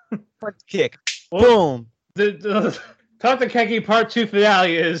 Kick. Boom. The Talk to Keki Part 2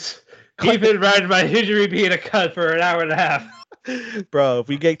 finale is keep it right by Hijiri being a cunt for an hour and a half. Bro, if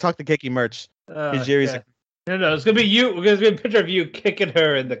we Talk to Keki merch, Hijiri's no, it's gonna be you. We're gonna be a picture of you kicking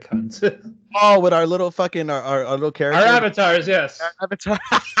her in the cunt. Oh, with our little fucking our little character. Our avatars, yes. Our avatar.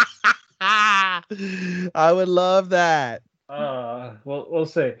 I would love that. We'll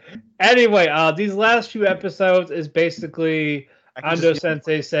see. Anyway, these last few episodes is basically Ando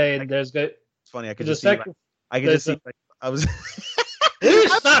Sensei saying there's good. It's funny. I could just see. I was.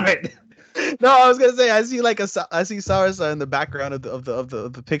 Stop it. No, I was gonna say I see Sarasa in the background of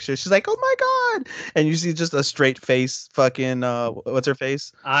the picture. She's like, "Oh my God!" And you see just a straight face, fucking what's her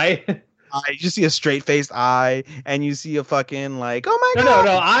face? You see a straight faced eye, and you see a fucking like, "Oh my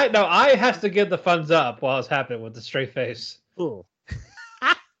God!" No, I has to get the thumbs up while it's happening with the straight face. Ooh.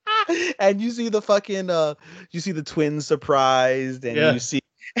 And you see the fucking you see the twins surprised, and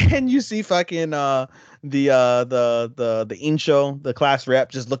you see fucking the Incho, the class rep,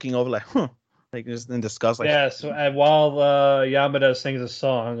 just looking over like, like just in disgust. Like, yes, and while Yamada sings a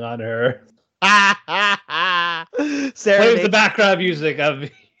song on her, plays the background music of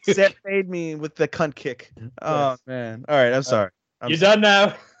serenade me with the cunt kick. Oh man! All right, I'm sorry. You're done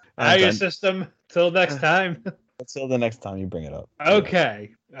now. Out of your system. Till next time. Until the next time you bring it up.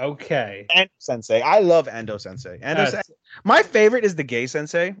 Okay. Ando Sensei. I love Ando Sensei. Sensei. My favorite is the gay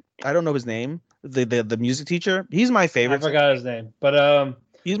sensei. I don't know his name. The music teacher. He's my favorite. I forgot his name. But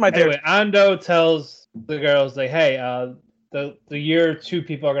he's my favorite. Anyway, Ando tells the girls like, hey, the year 2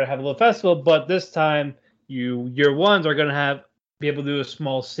 people are gonna have a little festival, but this time year 1s are gonna be able to do a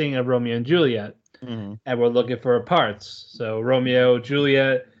small sing of Romeo and Juliet. Mm-hmm. And we're looking for parts. So Romeo,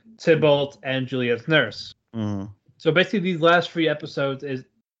 Juliet, Tybalt, and Juliet's nurse. Mm-hmm. So basically, these last 3 episodes is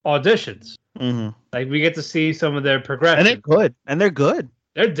auditions. Mm-hmm. Like we get to see some of their progression, and they're good.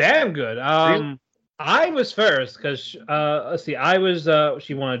 They're damn good. I was first because let's see, I was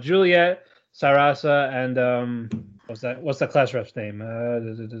she wanted Juliet, Sarasa, and what's the class rep's name?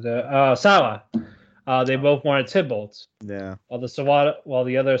 Sawa. They both wanted Tybalt. Yeah. While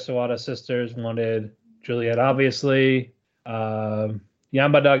the other Sawada sisters wanted Juliet, obviously.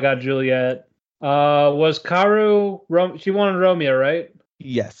 Yamada got Juliet. Was Karu she wanted Romeo, right?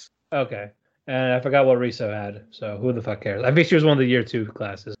 Yes. Okay. And I forgot what Riso had, so who the fuck cares? I think she was one of the year 2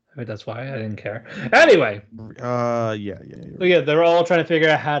 classes. I mean, that's why I didn't care. Anyway. Yeah. So yeah, they're all trying to figure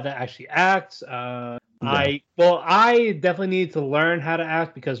out how to actually act. I definitely need to learn how to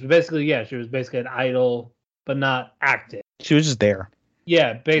act because basically, yeah, she was basically an idol, but not acting. She was just there.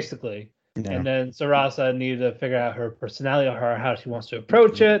 Yeah, basically. Yeah. And then Sarasa needed to figure out her personality or how she wants to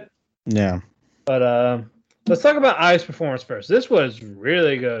approach it. Yeah. But let's talk about Ai's performance first. This was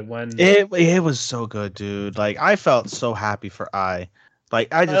really good. It was so good, dude. Like I felt so happy for Ai.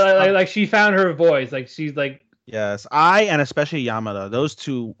 Like I just like she found her voice. Like she's like yes, Ai and especially Yamada. Those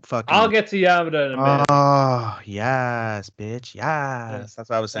two fucking. I'll get to Yamada in a minute. Oh yes, bitch. Yes, that's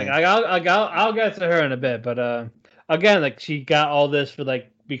what I was saying. Like, I'll get to her in a bit, but again, like she got all this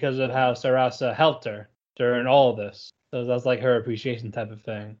because of how Sarasa helped her during all of this. So that's like her appreciation type of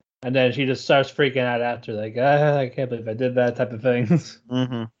thing. And then she just starts freaking out after, like, I can't believe I did that type of things.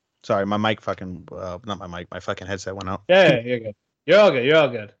 Mm-hmm. Sorry, my mic fucking, not my mic, my fucking headset went out. Yeah, you're good. You're all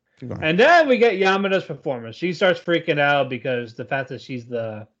good. And then we get Yamada's performance. She starts freaking out because the fact that she's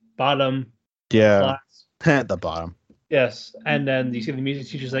the bottom. Yeah. The bottom. Yes. And then you see the music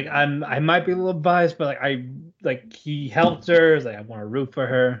teacher's like, I might be a little biased, but he helped her. Like, I want to root for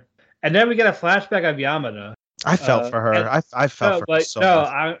her. And then we get a flashback of Yamada. I felt for her. I felt for her so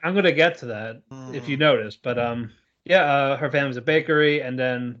much. I'm going to get to that if you notice. But her family's a bakery, and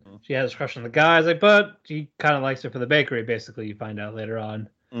then she has a crush on the guy. But she kind of likes her for the bakery. Basically, you find out later on.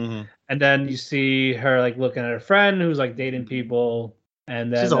 Mm-hmm. And then you see her like looking at her friend who's like dating people,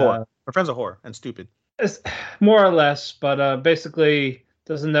 and then she's a whore. Her friend's a whore and stupid. It's more or less, but basically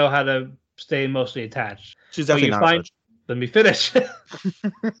doesn't know how to stay emotionally attached. She's definitely not. Let me finish.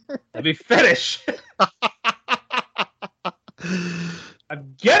 Let me finish.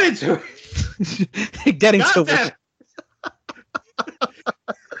 I'm getting to it. Getting to it.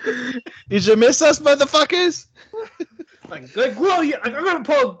 Did you miss us, motherfuckers? Like, will you? I'm gonna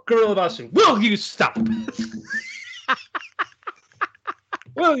pull Gorilla Monsoon. Will you stop?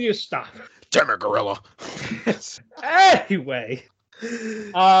 Will you stop? Damn it, Gorilla. Anyway,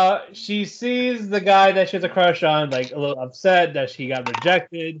 she sees the guy that she has a crush on, like a little upset that she got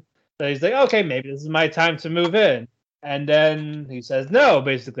rejected. So he's like, okay, maybe this is my time to move in. And then he says, no,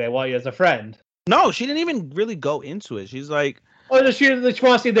 basically, I want you as a friend. No, she didn't even really go into it. She's like, oh, she wants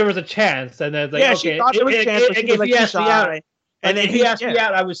to see if there was a chance. And then it's like, yeah, okay, she thought there was a chance. If he asked me out, and then he asked me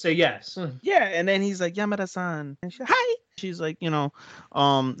out, I would say yes. Yeah, and then he's like, Yamada-san. And she's, hi. She's like,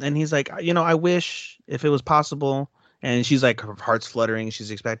 and he's like, I wish if it was possible. And she's like, her heart's fluttering. She's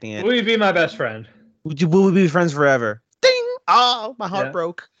expecting it. Will you be my best friend? Will we be friends forever? Ding! Oh, my heart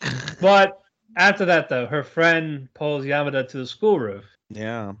broke. But after that, though, her friend pulls Yamada to the school roof.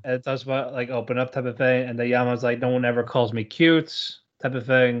 Yeah. And it talks about, like, open up type of thing. And then Yamada's like, no one ever calls me cute type of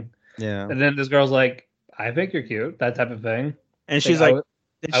thing. Yeah. And then this girl's like, I think you're cute, that type of thing. And she's like,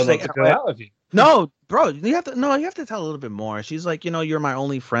 I would love to go out with you. No, bro, you have to tell a little bit more. She's like, you're my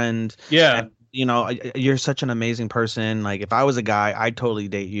only friend. Yeah. And, you're such an amazing person. Like, if I was a guy, I'd totally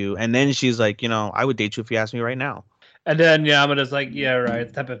date you. And then she's like, I would date you if you asked me right now. And then Yamada's like, yeah,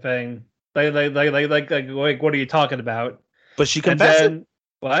 right, type of thing. Like, what are you talking about? But she confesses.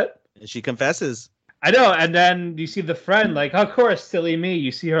 What? She confesses. I know. And then you see the friend, like, of course, silly me.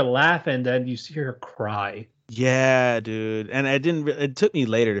 You see her laugh, and then you see her cry. Yeah, dude. And it took me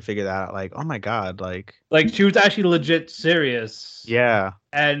later to figure that out. Like, oh my God, like she was actually legit serious. Yeah.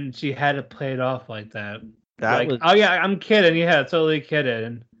 And she had to play it off like that. Was... oh yeah, I'm kidding. Yeah, totally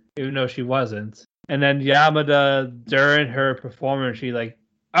kidding. Even though she wasn't. And then Yamada, during her performance, she like,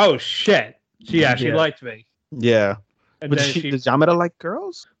 oh shit, she actually liked me. Yeah. And but does Yamada like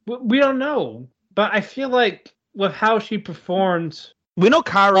girls? We don't know. But I feel like with how she performed, we know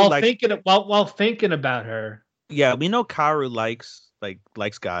Kaoru while thinking about her. Yeah, we know Kaoru likes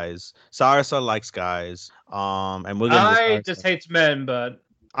guys. Sarasa likes guys. And I just hates men, but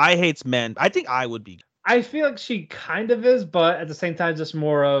I hates men. I think I would be. I feel like she kind of is, but at the same time, just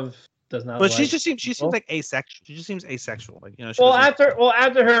more of does not. But she seems like asexual. She just seems asexual. Like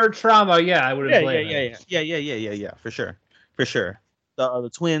after her trauma, yeah, I would have blamed. Yeah. For sure. The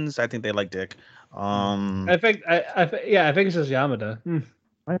twins, I think they like dick. I think it's just Yamada.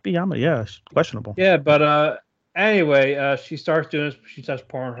 Might be Yamada, yeah. Questionable. Yeah, but anyway, she starts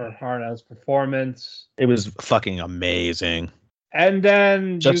pouring her heart out as performance. It was fucking amazing. And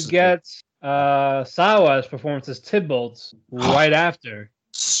then you get Sawa's performance as Tybalt right after.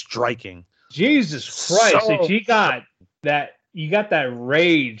 Striking. Jesus Christ. So she got that, you got that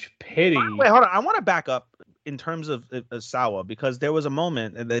rage, pity. Wait, hold on. I want to back up in terms of Sawa, because there was a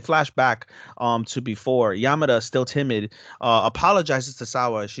moment, and they flash back to before. Yamada, still timid, apologizes to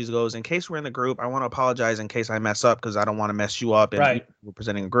Sawa. She goes, in case we're in the group, I want to apologize in case I mess up, because I don't want to mess you up. And we're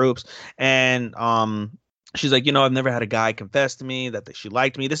presenting groups. And she's like, I've never had a guy confess to me that she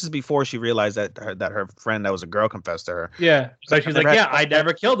liked me. This is before she realized that her friend that was a girl confessed to her. Yeah. So she's like, I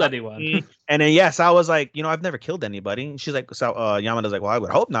never killed anyone. And then, I was like, I've never killed anybody. And she's like, so Yamada's like, well, I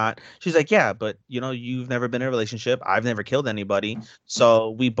would hope not. She's like, yeah, but, you've never been in a relationship. I've never killed anybody. So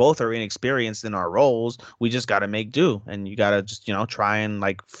we both are inexperienced in our roles. We just got to make do. And you got to just, try and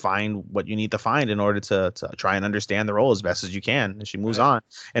like find what you need to find in order to try and understand the role as best as you can. And she moves on.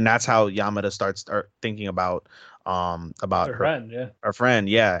 And that's how Yamada starts thinking about her friend.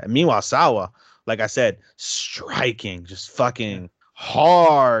 Yeah. And meanwhile, Sawa, like I said, striking, just fucking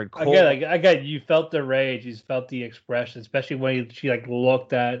hard. Again, you felt the rage, you felt the expression, especially when she like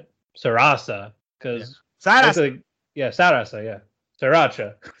looked at Sarasa, because Sriracha.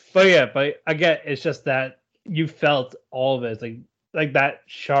 But again, it's just that you felt all of it. It's like that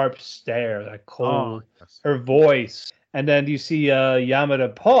sharp stare, that cold, her voice, and then you see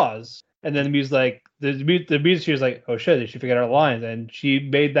Yamada pause, and then the music, she was like, oh shit, did she forget her lines? And she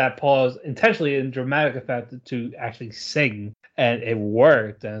made that pause intentionally in dramatic effect to actually sing, and it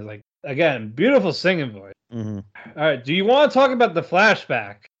worked. And it's like, again, beautiful singing voice. Mm-hmm. All right, do you want to talk about the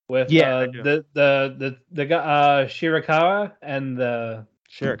flashback with the guy Shirakawa and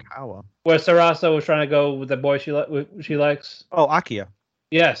Shirakawa, where Sarasa was trying to go with the boy she likes? Oh, Akiya.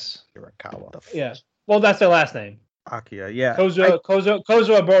 Yes. Hirakawa. Yeah. Well, that's their last name. Akiya, yeah. Kozo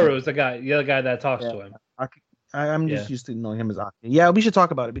Aboru is the other guy that talks to him. I'm just used to knowing him as Akiya. Yeah, we should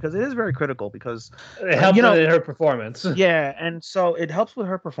talk about it because it is very critical because it helps in her performance. Yeah, and so it helps with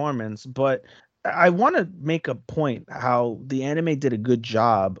her performance, but I want to make a point how the anime did a good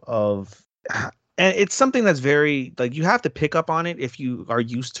job of, and it's something that's very like you have to pick up on it if you are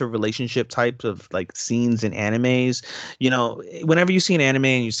used to relationship types of like scenes in animes. You know, whenever you see an anime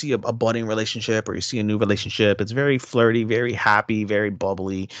and you see a budding relationship or you see a new relationship, it's very flirty, very happy, very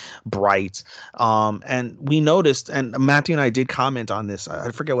bubbly, bright. And we noticed, and Matthew and I did comment on this.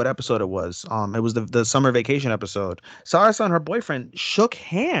 I forget what episode it was. It was the summer vacation episode. Sarasa and her boyfriend shook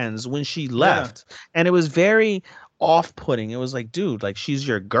hands when she left, and it was very off-putting. It was like, dude, like she's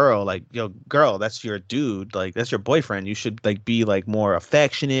your girl, like, yo, girl, that's your dude, like that's your boyfriend. You should like be like more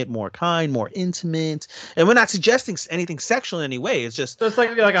affectionate, more kind, more intimate. And we're not suggesting anything sexual in any way. It's just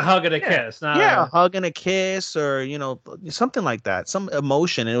like a hug and a kiss. A hug and a kiss, or something like that, some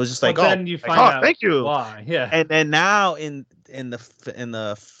emotion. And it was just like, then you find out thank you. Why? Yeah. And then now in the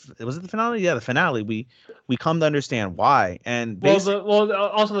was it the finale? Yeah, the finale. We come to understand why. And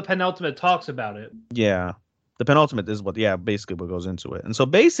also the penultimate talks about it. Yeah. The penultimate is basically what goes into it. And so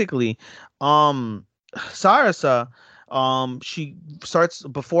basically, Sarasa, she starts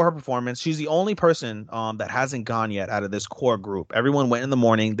before her performance. She's the only person that hasn't gone yet out of this core group. Everyone went in the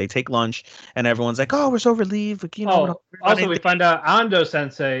morning, they take lunch, and everyone's like, oh, we're so relieved. Like, also we find out Ando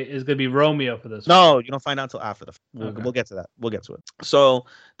Sensei is going to be Romeo for this. No, you don't find out until after we'll get to that. We'll get to it. So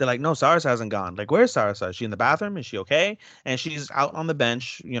they're like, no, Sarasa hasn't gone. Like, where's Sarasa? Is she in the bathroom? Is she okay? And she's out on the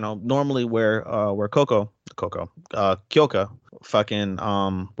bench, normally where Kyoka fucking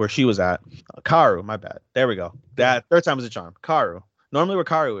where she was at. Karu, my bad. There we go. That third time was a charm. Karu. Normally where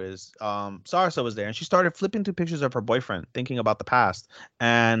Karu is, Sarasa was there, and she started flipping through pictures of her boyfriend, thinking about the past.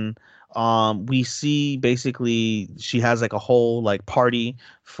 And we see basically she has like a whole like party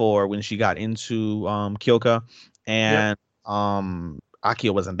for when she got into Kyoka, and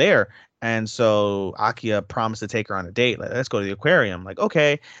Akiya wasn't there. And so Akiya promised to take her on a date. Like, let's go to the aquarium. Like,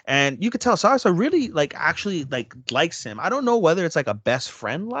 okay. And you could tell Sarasa really actually likes him. I don't know whether it's like a best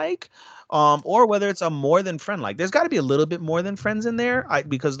friend or whether it's a more than friend like. There's got to be a little bit more than friends in there.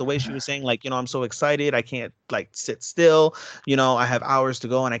 Because the way she was saying, like, I'm so excited, I can't like sit still. I have hours to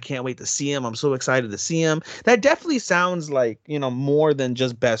go and I can't wait to see him. I'm so excited to see him. That definitely sounds like, more than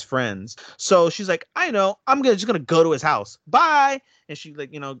just best friends. So she's like, I know, I'm just gonna go to his house. Bye. And she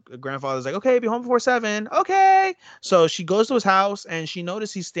grandfather's like, okay, be home before 7. Okay. So she goes to his house and she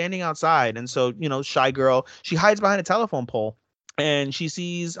notices he's standing outside. And so, shy girl, she hides behind a telephone pole. And she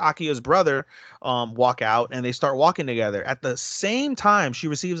sees Akiya's brother walk out, and they start walking together. At the same time, she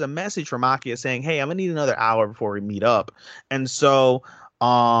receives a message from Akiya saying, hey, I'm going to need another hour before we meet up. And so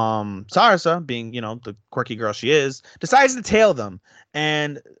Sarasa, being, the quirky girl she is, decides to tail them.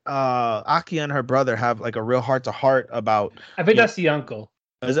 And Akiya and her brother have like a real heart-to-heart about... I think that's the uncle.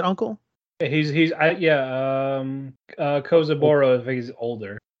 Is it uncle? Kozaburo, I think he's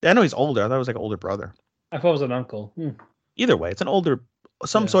older. I know he's older. I thought it was like an older brother. I thought it was an uncle. Either way, it's an older,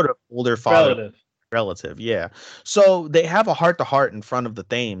 sort of older father. Relative, yeah. So they have a heart-to-heart in front of the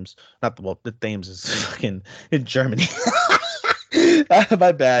Thames. The Thames is fucking in Germany.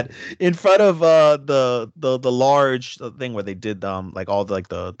 My bad. In front of the large thing where they did like all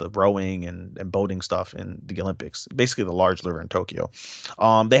the rowing and boating stuff in the Olympics, basically the large river in Tokyo.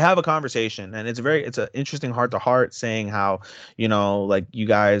 They have a conversation, and it's an interesting heart-to-heart, saying how like you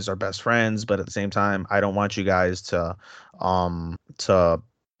guys are best friends, but at the same time I don't want you guys to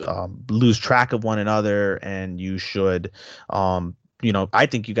lose track of one another, and you should I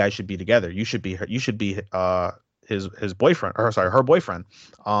think you guys should be together. You should be his boyfriend, or sorry, her boyfriend.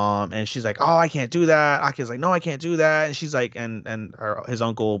 And she's like, oh, I can't do that. Aki's like, no, I can't do that. And she's like, and his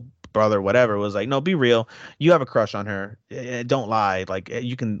uncle, brother, whatever, was like, no, be real. You have a crush on her. Don't lie. Like,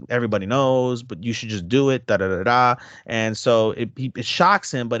 everybody knows, but you should just do it. Da da da da. And so it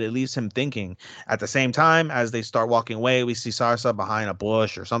shocks him, but it leaves him thinking. At the same time, as they start walking away, we see Sarasa behind a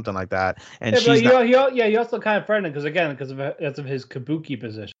bush or something like that. And he also kind of frightened because of his kabuki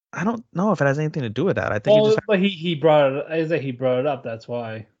position. I don't know if it has anything to do with that. I think he brought it up. That's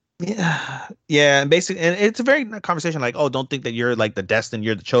why. Yeah, and basically, and it's a very conversation like, oh, don't think that you're like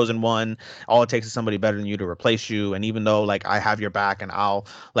you're the chosen one. All it takes is somebody better than you to replace you. And even though like I have your back and I'll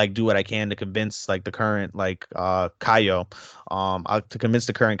like do what I can to convince like the current Kaio, to convince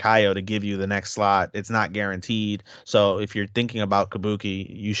the current Kaio to give you the next slot, it's not guaranteed. So if you're thinking about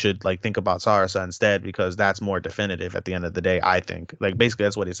Kabuki, you should like think about Sarasa instead, because that's more definitive at the end of the day. I think like basically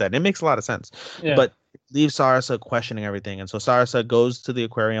that's what he said. And it makes a lot of sense. Yeah. But leaves Sarasa questioning everything. And so Sarasa goes to the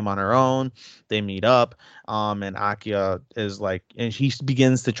aquarium on her own. They meet up. And Akia is like, and he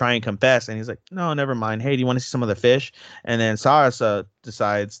begins to try and confess. And he's like, no, never mind. Hey, do you want to see some of the fish? And then Sarasa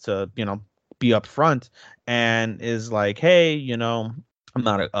decides to, be upfront and is like, hey, I'm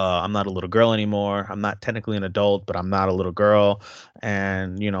not a little girl anymore. I'm not technically an adult, but I'm not a little girl.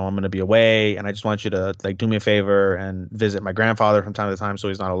 And, I'm going to be away. And I just want you to like do me a favor and visit my grandfather from time to time so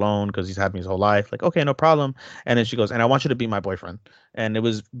he's not alone because he's had me his whole life. Like, okay, no problem. And then she goes, and I want you to be my boyfriend. And it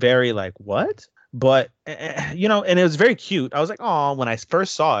was very like, what? But, and it was very cute. I was like, oh, when I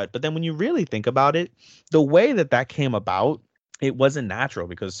first saw it. But then when you really think about it, the way that came about, it wasn't natural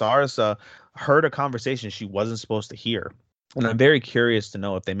because Sarasa heard a conversation she wasn't supposed to hear. And I'm very curious to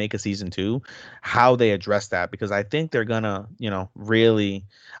know if they make a season 2, how they address that, because I think they're gonna,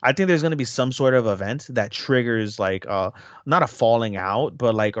 I think there's gonna be some sort of event that triggers like not a falling out,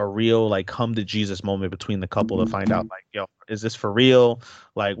 but like a real like come to Jesus moment between the couple to find out like, yo, is this for real?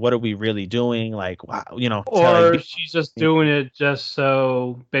 Like, what are we really doing? Like, wow, or she's just doing it just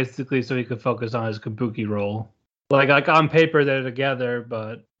so he could focus on his Kabuki role. Like on paper they're together,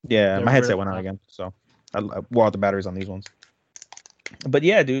 but yeah, my headset went out again, so I wore out the batteries on these ones. But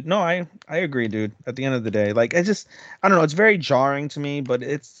yeah, dude, no, I agree, dude. At the end of the day, like I don't know, it's very jarring to me, but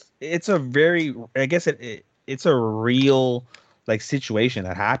it's a very, I guess it's a real like situation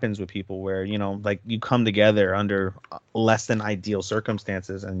that happens with people where, like you come together under less than ideal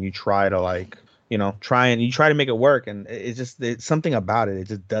circumstances and you try to like, try to make it work, and it's something about it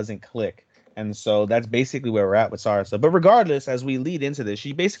just doesn't click. And so that's basically where we're at with Sarasa. But regardless, as we lead into this,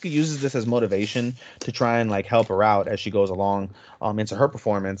 she basically uses this as motivation to try and like help her out as she goes along into her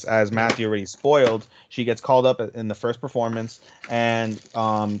performance. As Matthew already spoiled, she gets called up in the first performance, and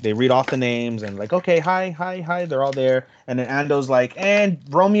they read off the names and like, okay, hi, they're all there. And then Ando's like, and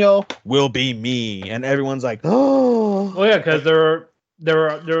Romeo will be me. And everyone's like, oh. Well, yeah, because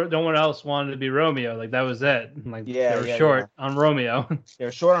no one else wanted to be Romeo. Like that was it. Like they were short on Romeo.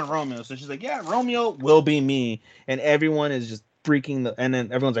 They're short on Romeo. So she's like, yeah, Romeo will be me. And everyone is just freaking and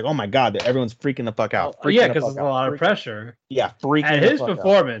then everyone's like, oh my God, everyone's freaking the fuck out. Yeah, because there's a lot of pressure. Yeah, freaking and his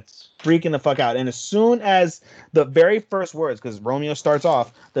performance. Freaking the fuck out. And as soon as the very first words, because Romeo starts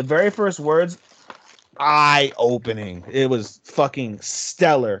off, the very first words, eye-opening. It was fucking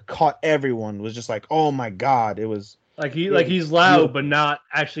stellar. Caught everyone. It was just like, oh my God. It was he's loud, but not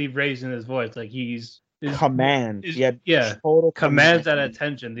actually raising his voice. Like command. Total commands that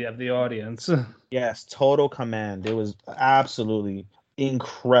attention of the audience. Yes, total command. It was absolutely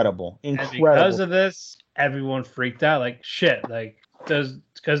incredible. And because of this, everyone freaked out. Like shit. Like because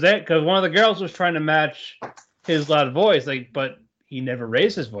one of the girls was trying to match his loud voice. Like, but he never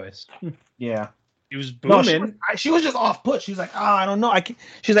raised his voice. Yeah. He was booming. No, she was just off put. She's like, I don't know.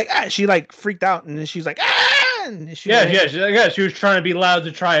 She's like, she like freaked out, and then she's like, she was trying to be loud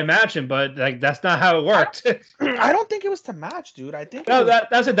to try and match him, but like that's not how it worked. I don't think it was to match, dude. I think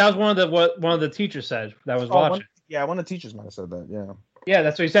that's it. That was one of the teachers said that was watching. One of the teachers might have said that. Yeah,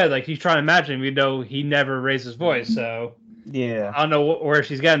 that's what he said. Like he's trying to match him, even though he never raised his voice. So yeah, I don't know where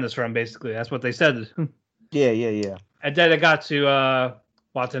she's getting this from. Basically, that's what they said. Yeah. And then it got to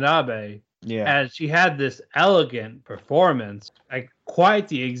Watanabe. Yeah. And she had this elegant performance, like quite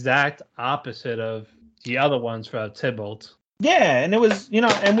the exact opposite of the other ones for Tybalt. Yeah, and it was,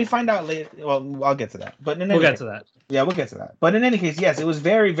 and we find out later. Well, I'll get to that. But we'll get to that. Yeah, we'll get to that. But in any case, yes, it was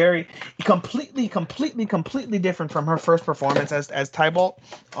very, very completely different from her first performance as Tybalt.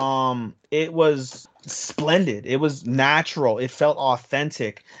 It was splendid. It was natural. It felt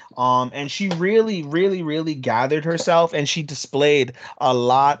authentic. And she really gathered herself, and she displayed a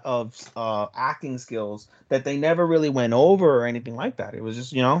lot of acting skills that they never really went over or anything like that. It was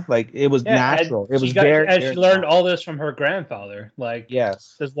just, like it was natural. It was she learned all this from her grandfather. Like,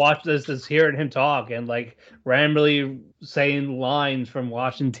 yes, just watch this, just hearing him talk and like randomly saying lines from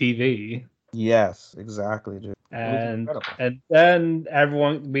watching TV. Yes, exactly, dude. And then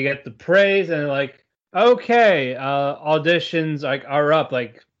we get the praise and like, okay, auditions are up,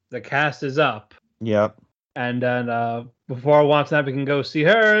 like the cast is up. Yep. And then before Watanabe can go see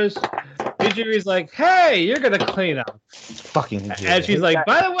hers, Hijiri's like, hey, you're gonna clean up. Fucking Hijiri. And she's like,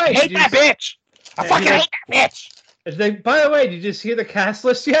 by the way, I hate that bitch. I fucking hate that bitch. And she's like, by the way, did you see the cast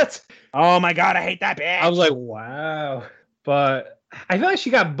list yet? Oh my God, I hate that bitch. I was like, wow. But I feel like she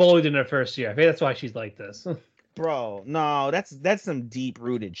got bullied in her first year. I think that's why she's like this. Bro, no, that's some deep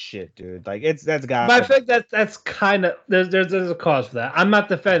rooted shit, dude. Like that's got. But I think that's kind of there's a cause for that. I'm not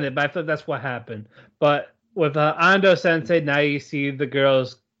defending it, but I think that's what happened. But with Ando Sensei, now you see the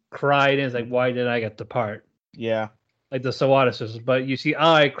girls cried and it's like, why did I get the part? Yeah. Like the Sawada sisters, but you see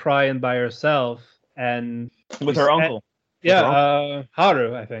Ai crying by herself, and with her uncle.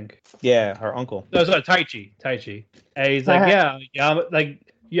 Haru, I think. Yeah, her uncle. No, sorry, Taichi. And he's like, yeah,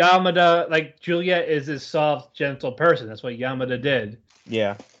 Yamada, like Juliet is this soft, gentle person. That's what Yamada did.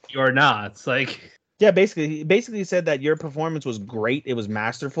 Yeah, you're not. It's like, yeah, basically said that your performance was great. It was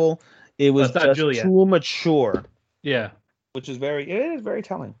masterful. It was just too mature. Yeah, which is very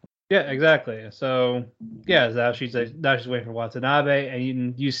telling. Yeah, exactly. So yeah, now she's waiting for Watanabe,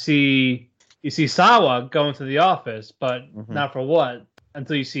 and you see Sawa going to the office, but not for what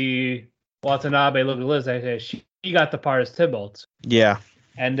until you see Watanabe look at Liz and say she got the part as Tybalt. Yeah,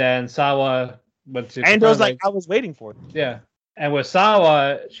 and then Sawa went to and it was like I was waiting for it. Yeah. And with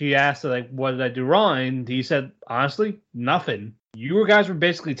Sawa, she asked, like, what did I do wrong? And he said, honestly, nothing. You guys were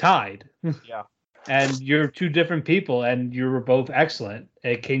basically tied. Yeah. And you're two different people, and you were both excellent.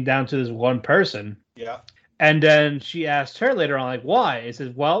 It came down to this one person. Yeah. And then she asked her later on, like, why? He says,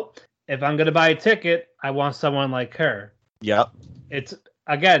 well, if I'm going to buy a ticket, I want someone like her. Yep. It's,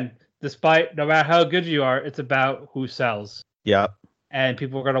 again, despite, no matter how good you are, it's about who sells. Yep. And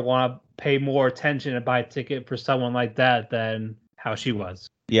people are going to want to pay more attention and buy a ticket for someone like that than how she was.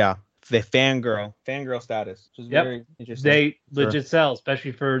 Yeah. The fangirl status, which is very interesting. They legit sell,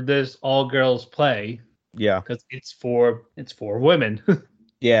 especially for this all girls play. Yeah. Because it's for women.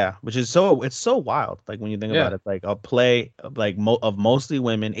 Yeah. Which is it's so wild. Like when you think about it, like a play like of mostly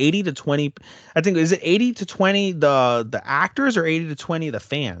women, 80 to 20. I think, is it 80 to 20 the actors or 80 to 20 the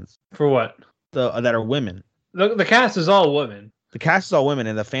fans? For what? That are women. The cast is all women. The cast is all women,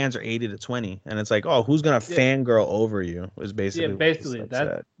 and the fans are 80 to 20, and it's like, oh, who's gonna fangirl over you? Is basically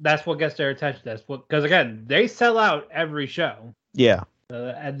that's what gets their attention. That's what, because again, they sell out every show. Yeah,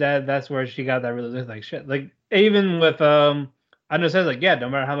 and that's where she got that really like shit. Like even with I know it says like, yeah, no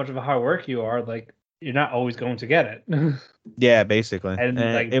matter how much of a hard work you are, like you're not always going to get it. Yeah, basically. And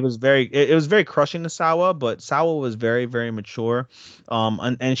like, it was very crushing to Sawa, but Sawa was very, very mature.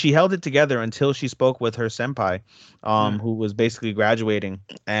 And she held it together until she spoke with her senpai, who was basically graduating,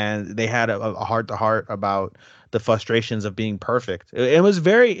 and they had a heart-to-heart about the frustrations of being perfect. It was a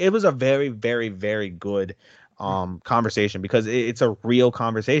very, very, very good conversation, because it's a real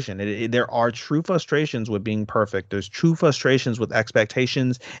conversation. There are true frustrations with being perfect. There's true frustrations with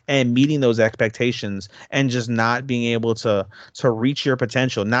expectations and meeting those expectations and just not being able to reach your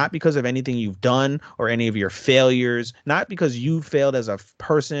potential, not because of anything you've done or any of your failures, not because you failed as a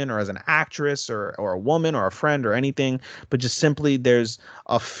person or as an actress or a woman or a friend or anything, but just simply there's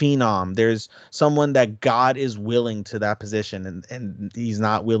a phenom. There's someone that God is willing to that position, and he's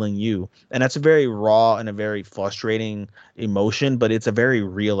not willing you. And that's a very raw and a very frustrating emotion, but it's a very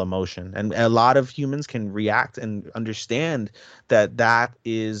real emotion, and a lot of humans can react and understand that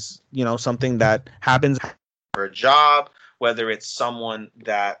is, something that happens for a job, whether it's someone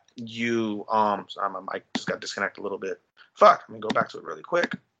that you I just got disconnected a little bit. Let me go back to it really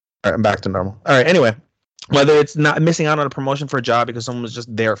quick. All right, I'm back to normal. All right, anyway, whether it's not missing out on a promotion for a job because someone was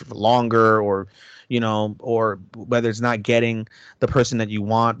just there for longer, or or whether it's not getting the person that you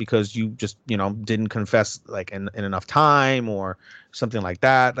want because you just, didn't confess like in enough time or something like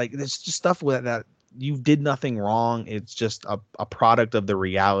that. Like, there's just stuff with that you did nothing wrong. It's just a product of the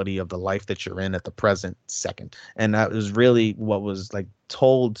reality of the life that you're in at the present second. And that was really what was like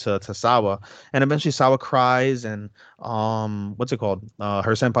told to Sawa. And eventually Sawa cries, and what's it called?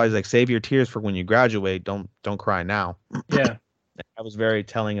 Her senpai is like, save your tears for when you graduate. Don't cry now. Yeah. That was very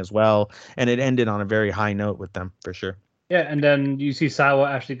telling as well, and it ended on a very high note with them, for sure. Yeah, and then you see Sawa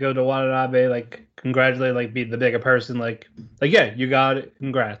actually go to Watanabe, like, congratulate, like, be the bigger person, like yeah, you got it,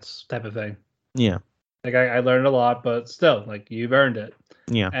 congrats, type of thing. Yeah. Like, I learned a lot, but still, like, you've earned it.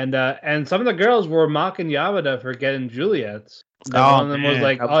 Yeah. And some of the girls were mocking Yamada for getting Juliet's. One of them was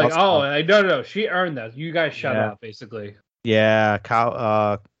like, no, she earned that. You guys shut up, basically. Yeah,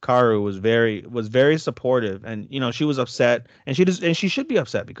 Kaoru was very supportive, and she was upset, and she should be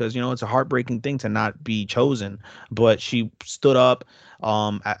upset because it's a heartbreaking thing to not be chosen, but she stood up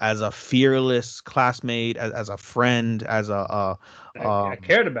as a fearless classmate, as a friend, as I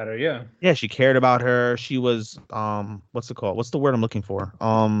cared about her. Yeah, she cared about her. She was what's it called? What's the word I'm looking for?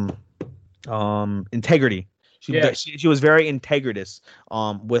 Integrity. She was very integritous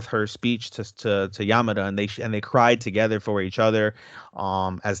with her speech to Yamada, and they cried together for each other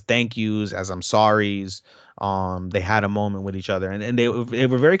as thank yous, as I'm sorries. They had a moment with each other, and they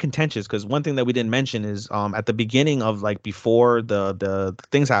were very contentious, because one thing that we didn't mention is at the beginning of, like, before the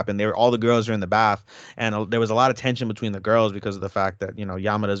things happened, all the girls are in the bath, and there was a lot of tension between the girls because of the fact that, you know,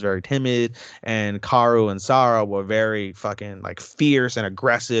 Yamada's very timid, and Kaoru and Sara were very fucking, like, fierce and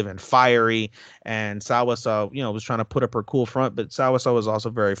aggressive and fiery, and Sawasa, you know, was trying to put up her cool front, but Sawasa was also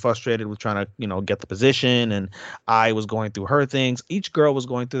very frustrated with trying to, you know, get the position, and I was going through her things. Each girl was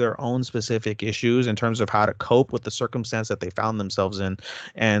going through their own specific issues in terms of how to cope with the circumstance that they found themselves in,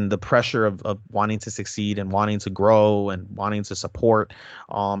 and the pressure of wanting to succeed and wanting to grow and wanting to support.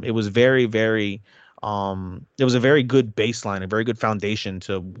 It was very, very it was a very good baseline, a very good foundation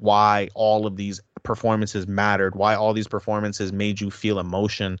to why all of these performances mattered, why all these performances made you feel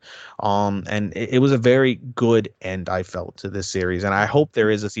emotion. And it was a very good end, I felt, to this series. And I hope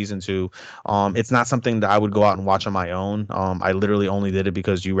there is a season 2. It's not something that I would go out and watch on my own. I literally only did it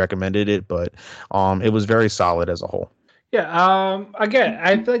because you recommended it, but it was very solid as a whole. Yeah. Again,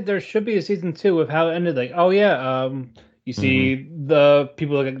 I feel like there should be a season 2 with how it ended. Like, oh yeah, you see the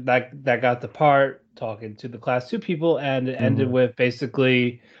people that got the part talking to the class 2 people, and it ended with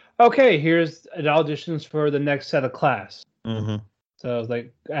basically, okay, here's an auditions for the next set of class. So it's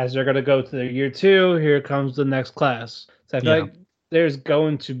like, as they're gonna go to their year 2, here comes the next class. So I feel like there's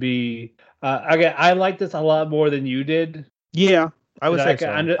going to be. Again, I like this a lot more than you did. Yeah. I would say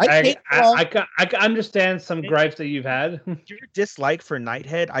I can understand some gripes that you've had. Your dislike for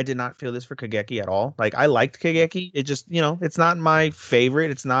Nighthead, I did not feel this for Kageki at all. Like, I liked Kageki. It just, you know, it's not my favorite.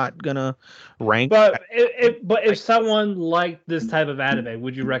 It's not gonna rank. But if someone liked this type of anime,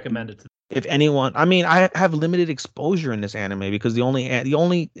 would you recommend it to them? If anyone, I mean, I have limited exposure in this anime because the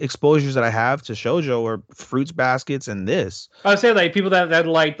only exposures that I have to shoujo are Fruits Baskets and this. I would say, like, people that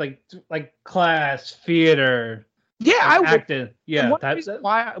like class, theater. Yeah, I acted. Yeah, one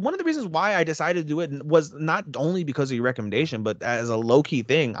of the reasons why I decided to do it was not only because of your recommendation, but as a low-key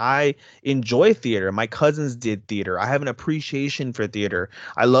thing. I enjoy theater. My cousins did theater. I have an appreciation for theater.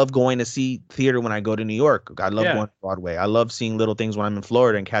 I love going to see theater when I go to New York. I love going to Broadway. I love seeing little things when I'm in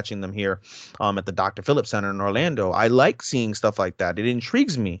Florida and catching them here at the Dr. Phillips Center in Orlando. I like seeing stuff like that. It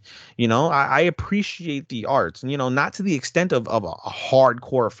intrigues me. You know, I appreciate the arts, and, you know, not to the extent of a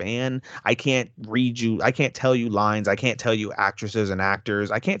hardcore fan. I can't tell you lines. I can't tell you actresses and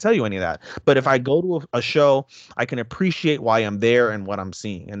actors. I can't tell you any of that. But if I go to a show, I can appreciate why I'm there and what I'm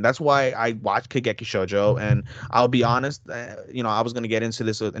seeing. And that's why I watch Kageki Shoujo. And I'll be honest, you know, I was going to get into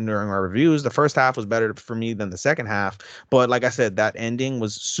this during our reviews. The first half was better for me than the second half. But like I said, that ending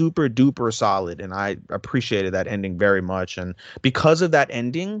was super duper solid. And I appreciated that ending very much. And because of that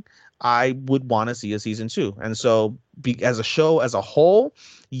ending, I would want to see a season 2. And so as a show as a whole,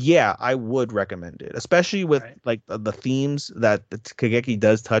 yeah, I would recommend it, especially with like the themes that the Kageki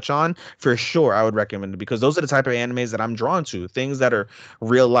does touch on. For sure, I would recommend it because those are the type of animes that I'm drawn to, things that are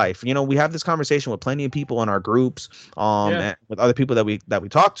real life. You know, we have this conversation with plenty of people in our groups, and with other people that we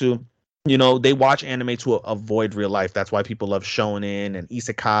talk to. You know, they watch anime to avoid real life. That's why people love shonen and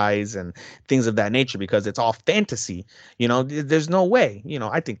isekais and things of that nature, because it's all fantasy. You know, there's no way. You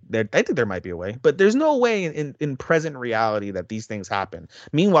know, I think there might be a way, but there's no way in present reality that these things happen.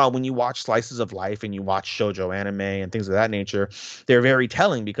 Meanwhile, when you watch slices of life and you watch shoujo anime and things of that nature, they're very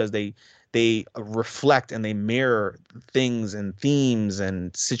telling because they reflect and they mirror things and themes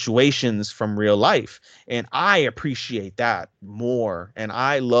and situations from real life. And I appreciate that more. And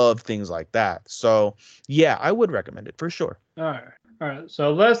I love things like that. So yeah, I would recommend it for sure. All right.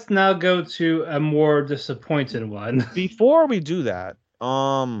 So let's now go to a more disappointed one. Before we do that,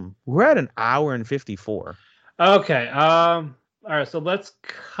 we're at 1 hour and 54. Okay. All right. So let's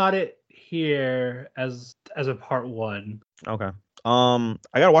cut it here as a part 1. Okay. I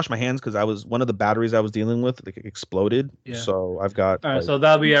gotta wash my hands because one of the batteries I was dealing with exploded. Yeah. So I've got. All right, so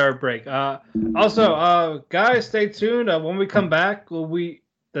that'll be our break. Also, guys, stay tuned. When we come back, the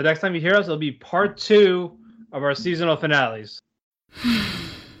next time you hear us, it'll be part 2 of our seasonal finales.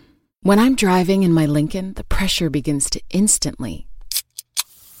 When I'm driving in my Lincoln, the pressure begins to instantly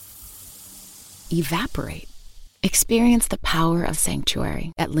evaporate. Experience the power of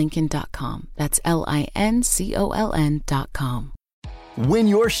Sanctuary at Lincoln.com. That's LINCOLN.com. Win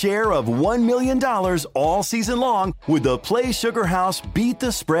your share of $1 million all season long with the Play Sugar House Beat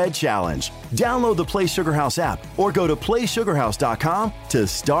the Spread Challenge. Download the Play Sugar House app or go to PlaySugarHouse.com to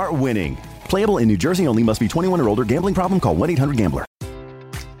start winning. Playable in New Jersey only. Must be 21 or older. Gambling problem? Call 1-800-GAMBLER.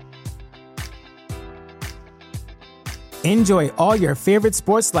 Enjoy all your favorite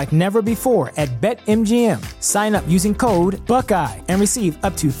sports like never before at BetMGM. Sign up using code Buckeye and receive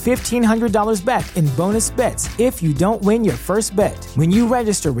up to $1,500 back in bonus bets if you don't win your first bet. When you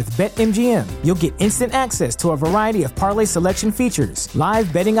register with BetMGM, you'll get instant access to a variety of parlay selection features,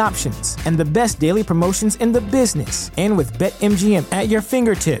 live betting options, and the best daily promotions in the business. And with BetMGM at your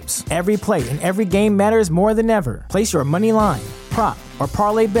fingertips, every play and every game matters more than ever. Place your money line, prop, or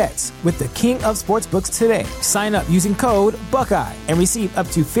parlay bets with the king of sportsbooks today. Sign up using code Buckeye and receive up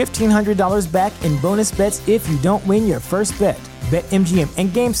to $1,500 back in bonus bets if you don't win your first bet. BetMGM and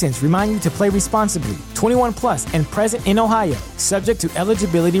GameSense remind you to play responsibly. 21 plus and present in Ohio, subject to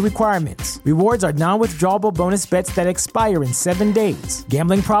eligibility requirements. Rewards are non-withdrawable bonus bets that expire in 7 days.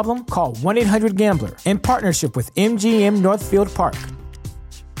 Gambling problem? Call 1-800-GAMBLER. In partnership with MGM Northfield Park.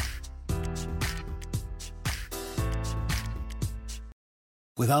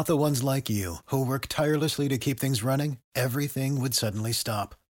 Without the ones like you, who work tirelessly to keep things running, everything would suddenly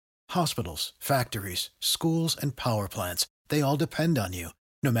stop. Hospitals, factories, schools, and power plants, they all depend on you.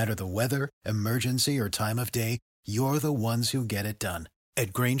 No matter the weather, emergency, or time of day, you're the ones who get it done.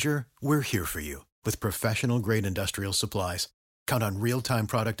 At Grainger, we're here for you with professional-grade industrial supplies. Count on real-time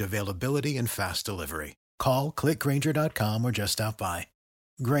product availability and fast delivery. Call, click Grainger.com, or just stop by.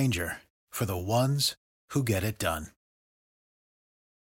 Grainger, for the ones who get it done.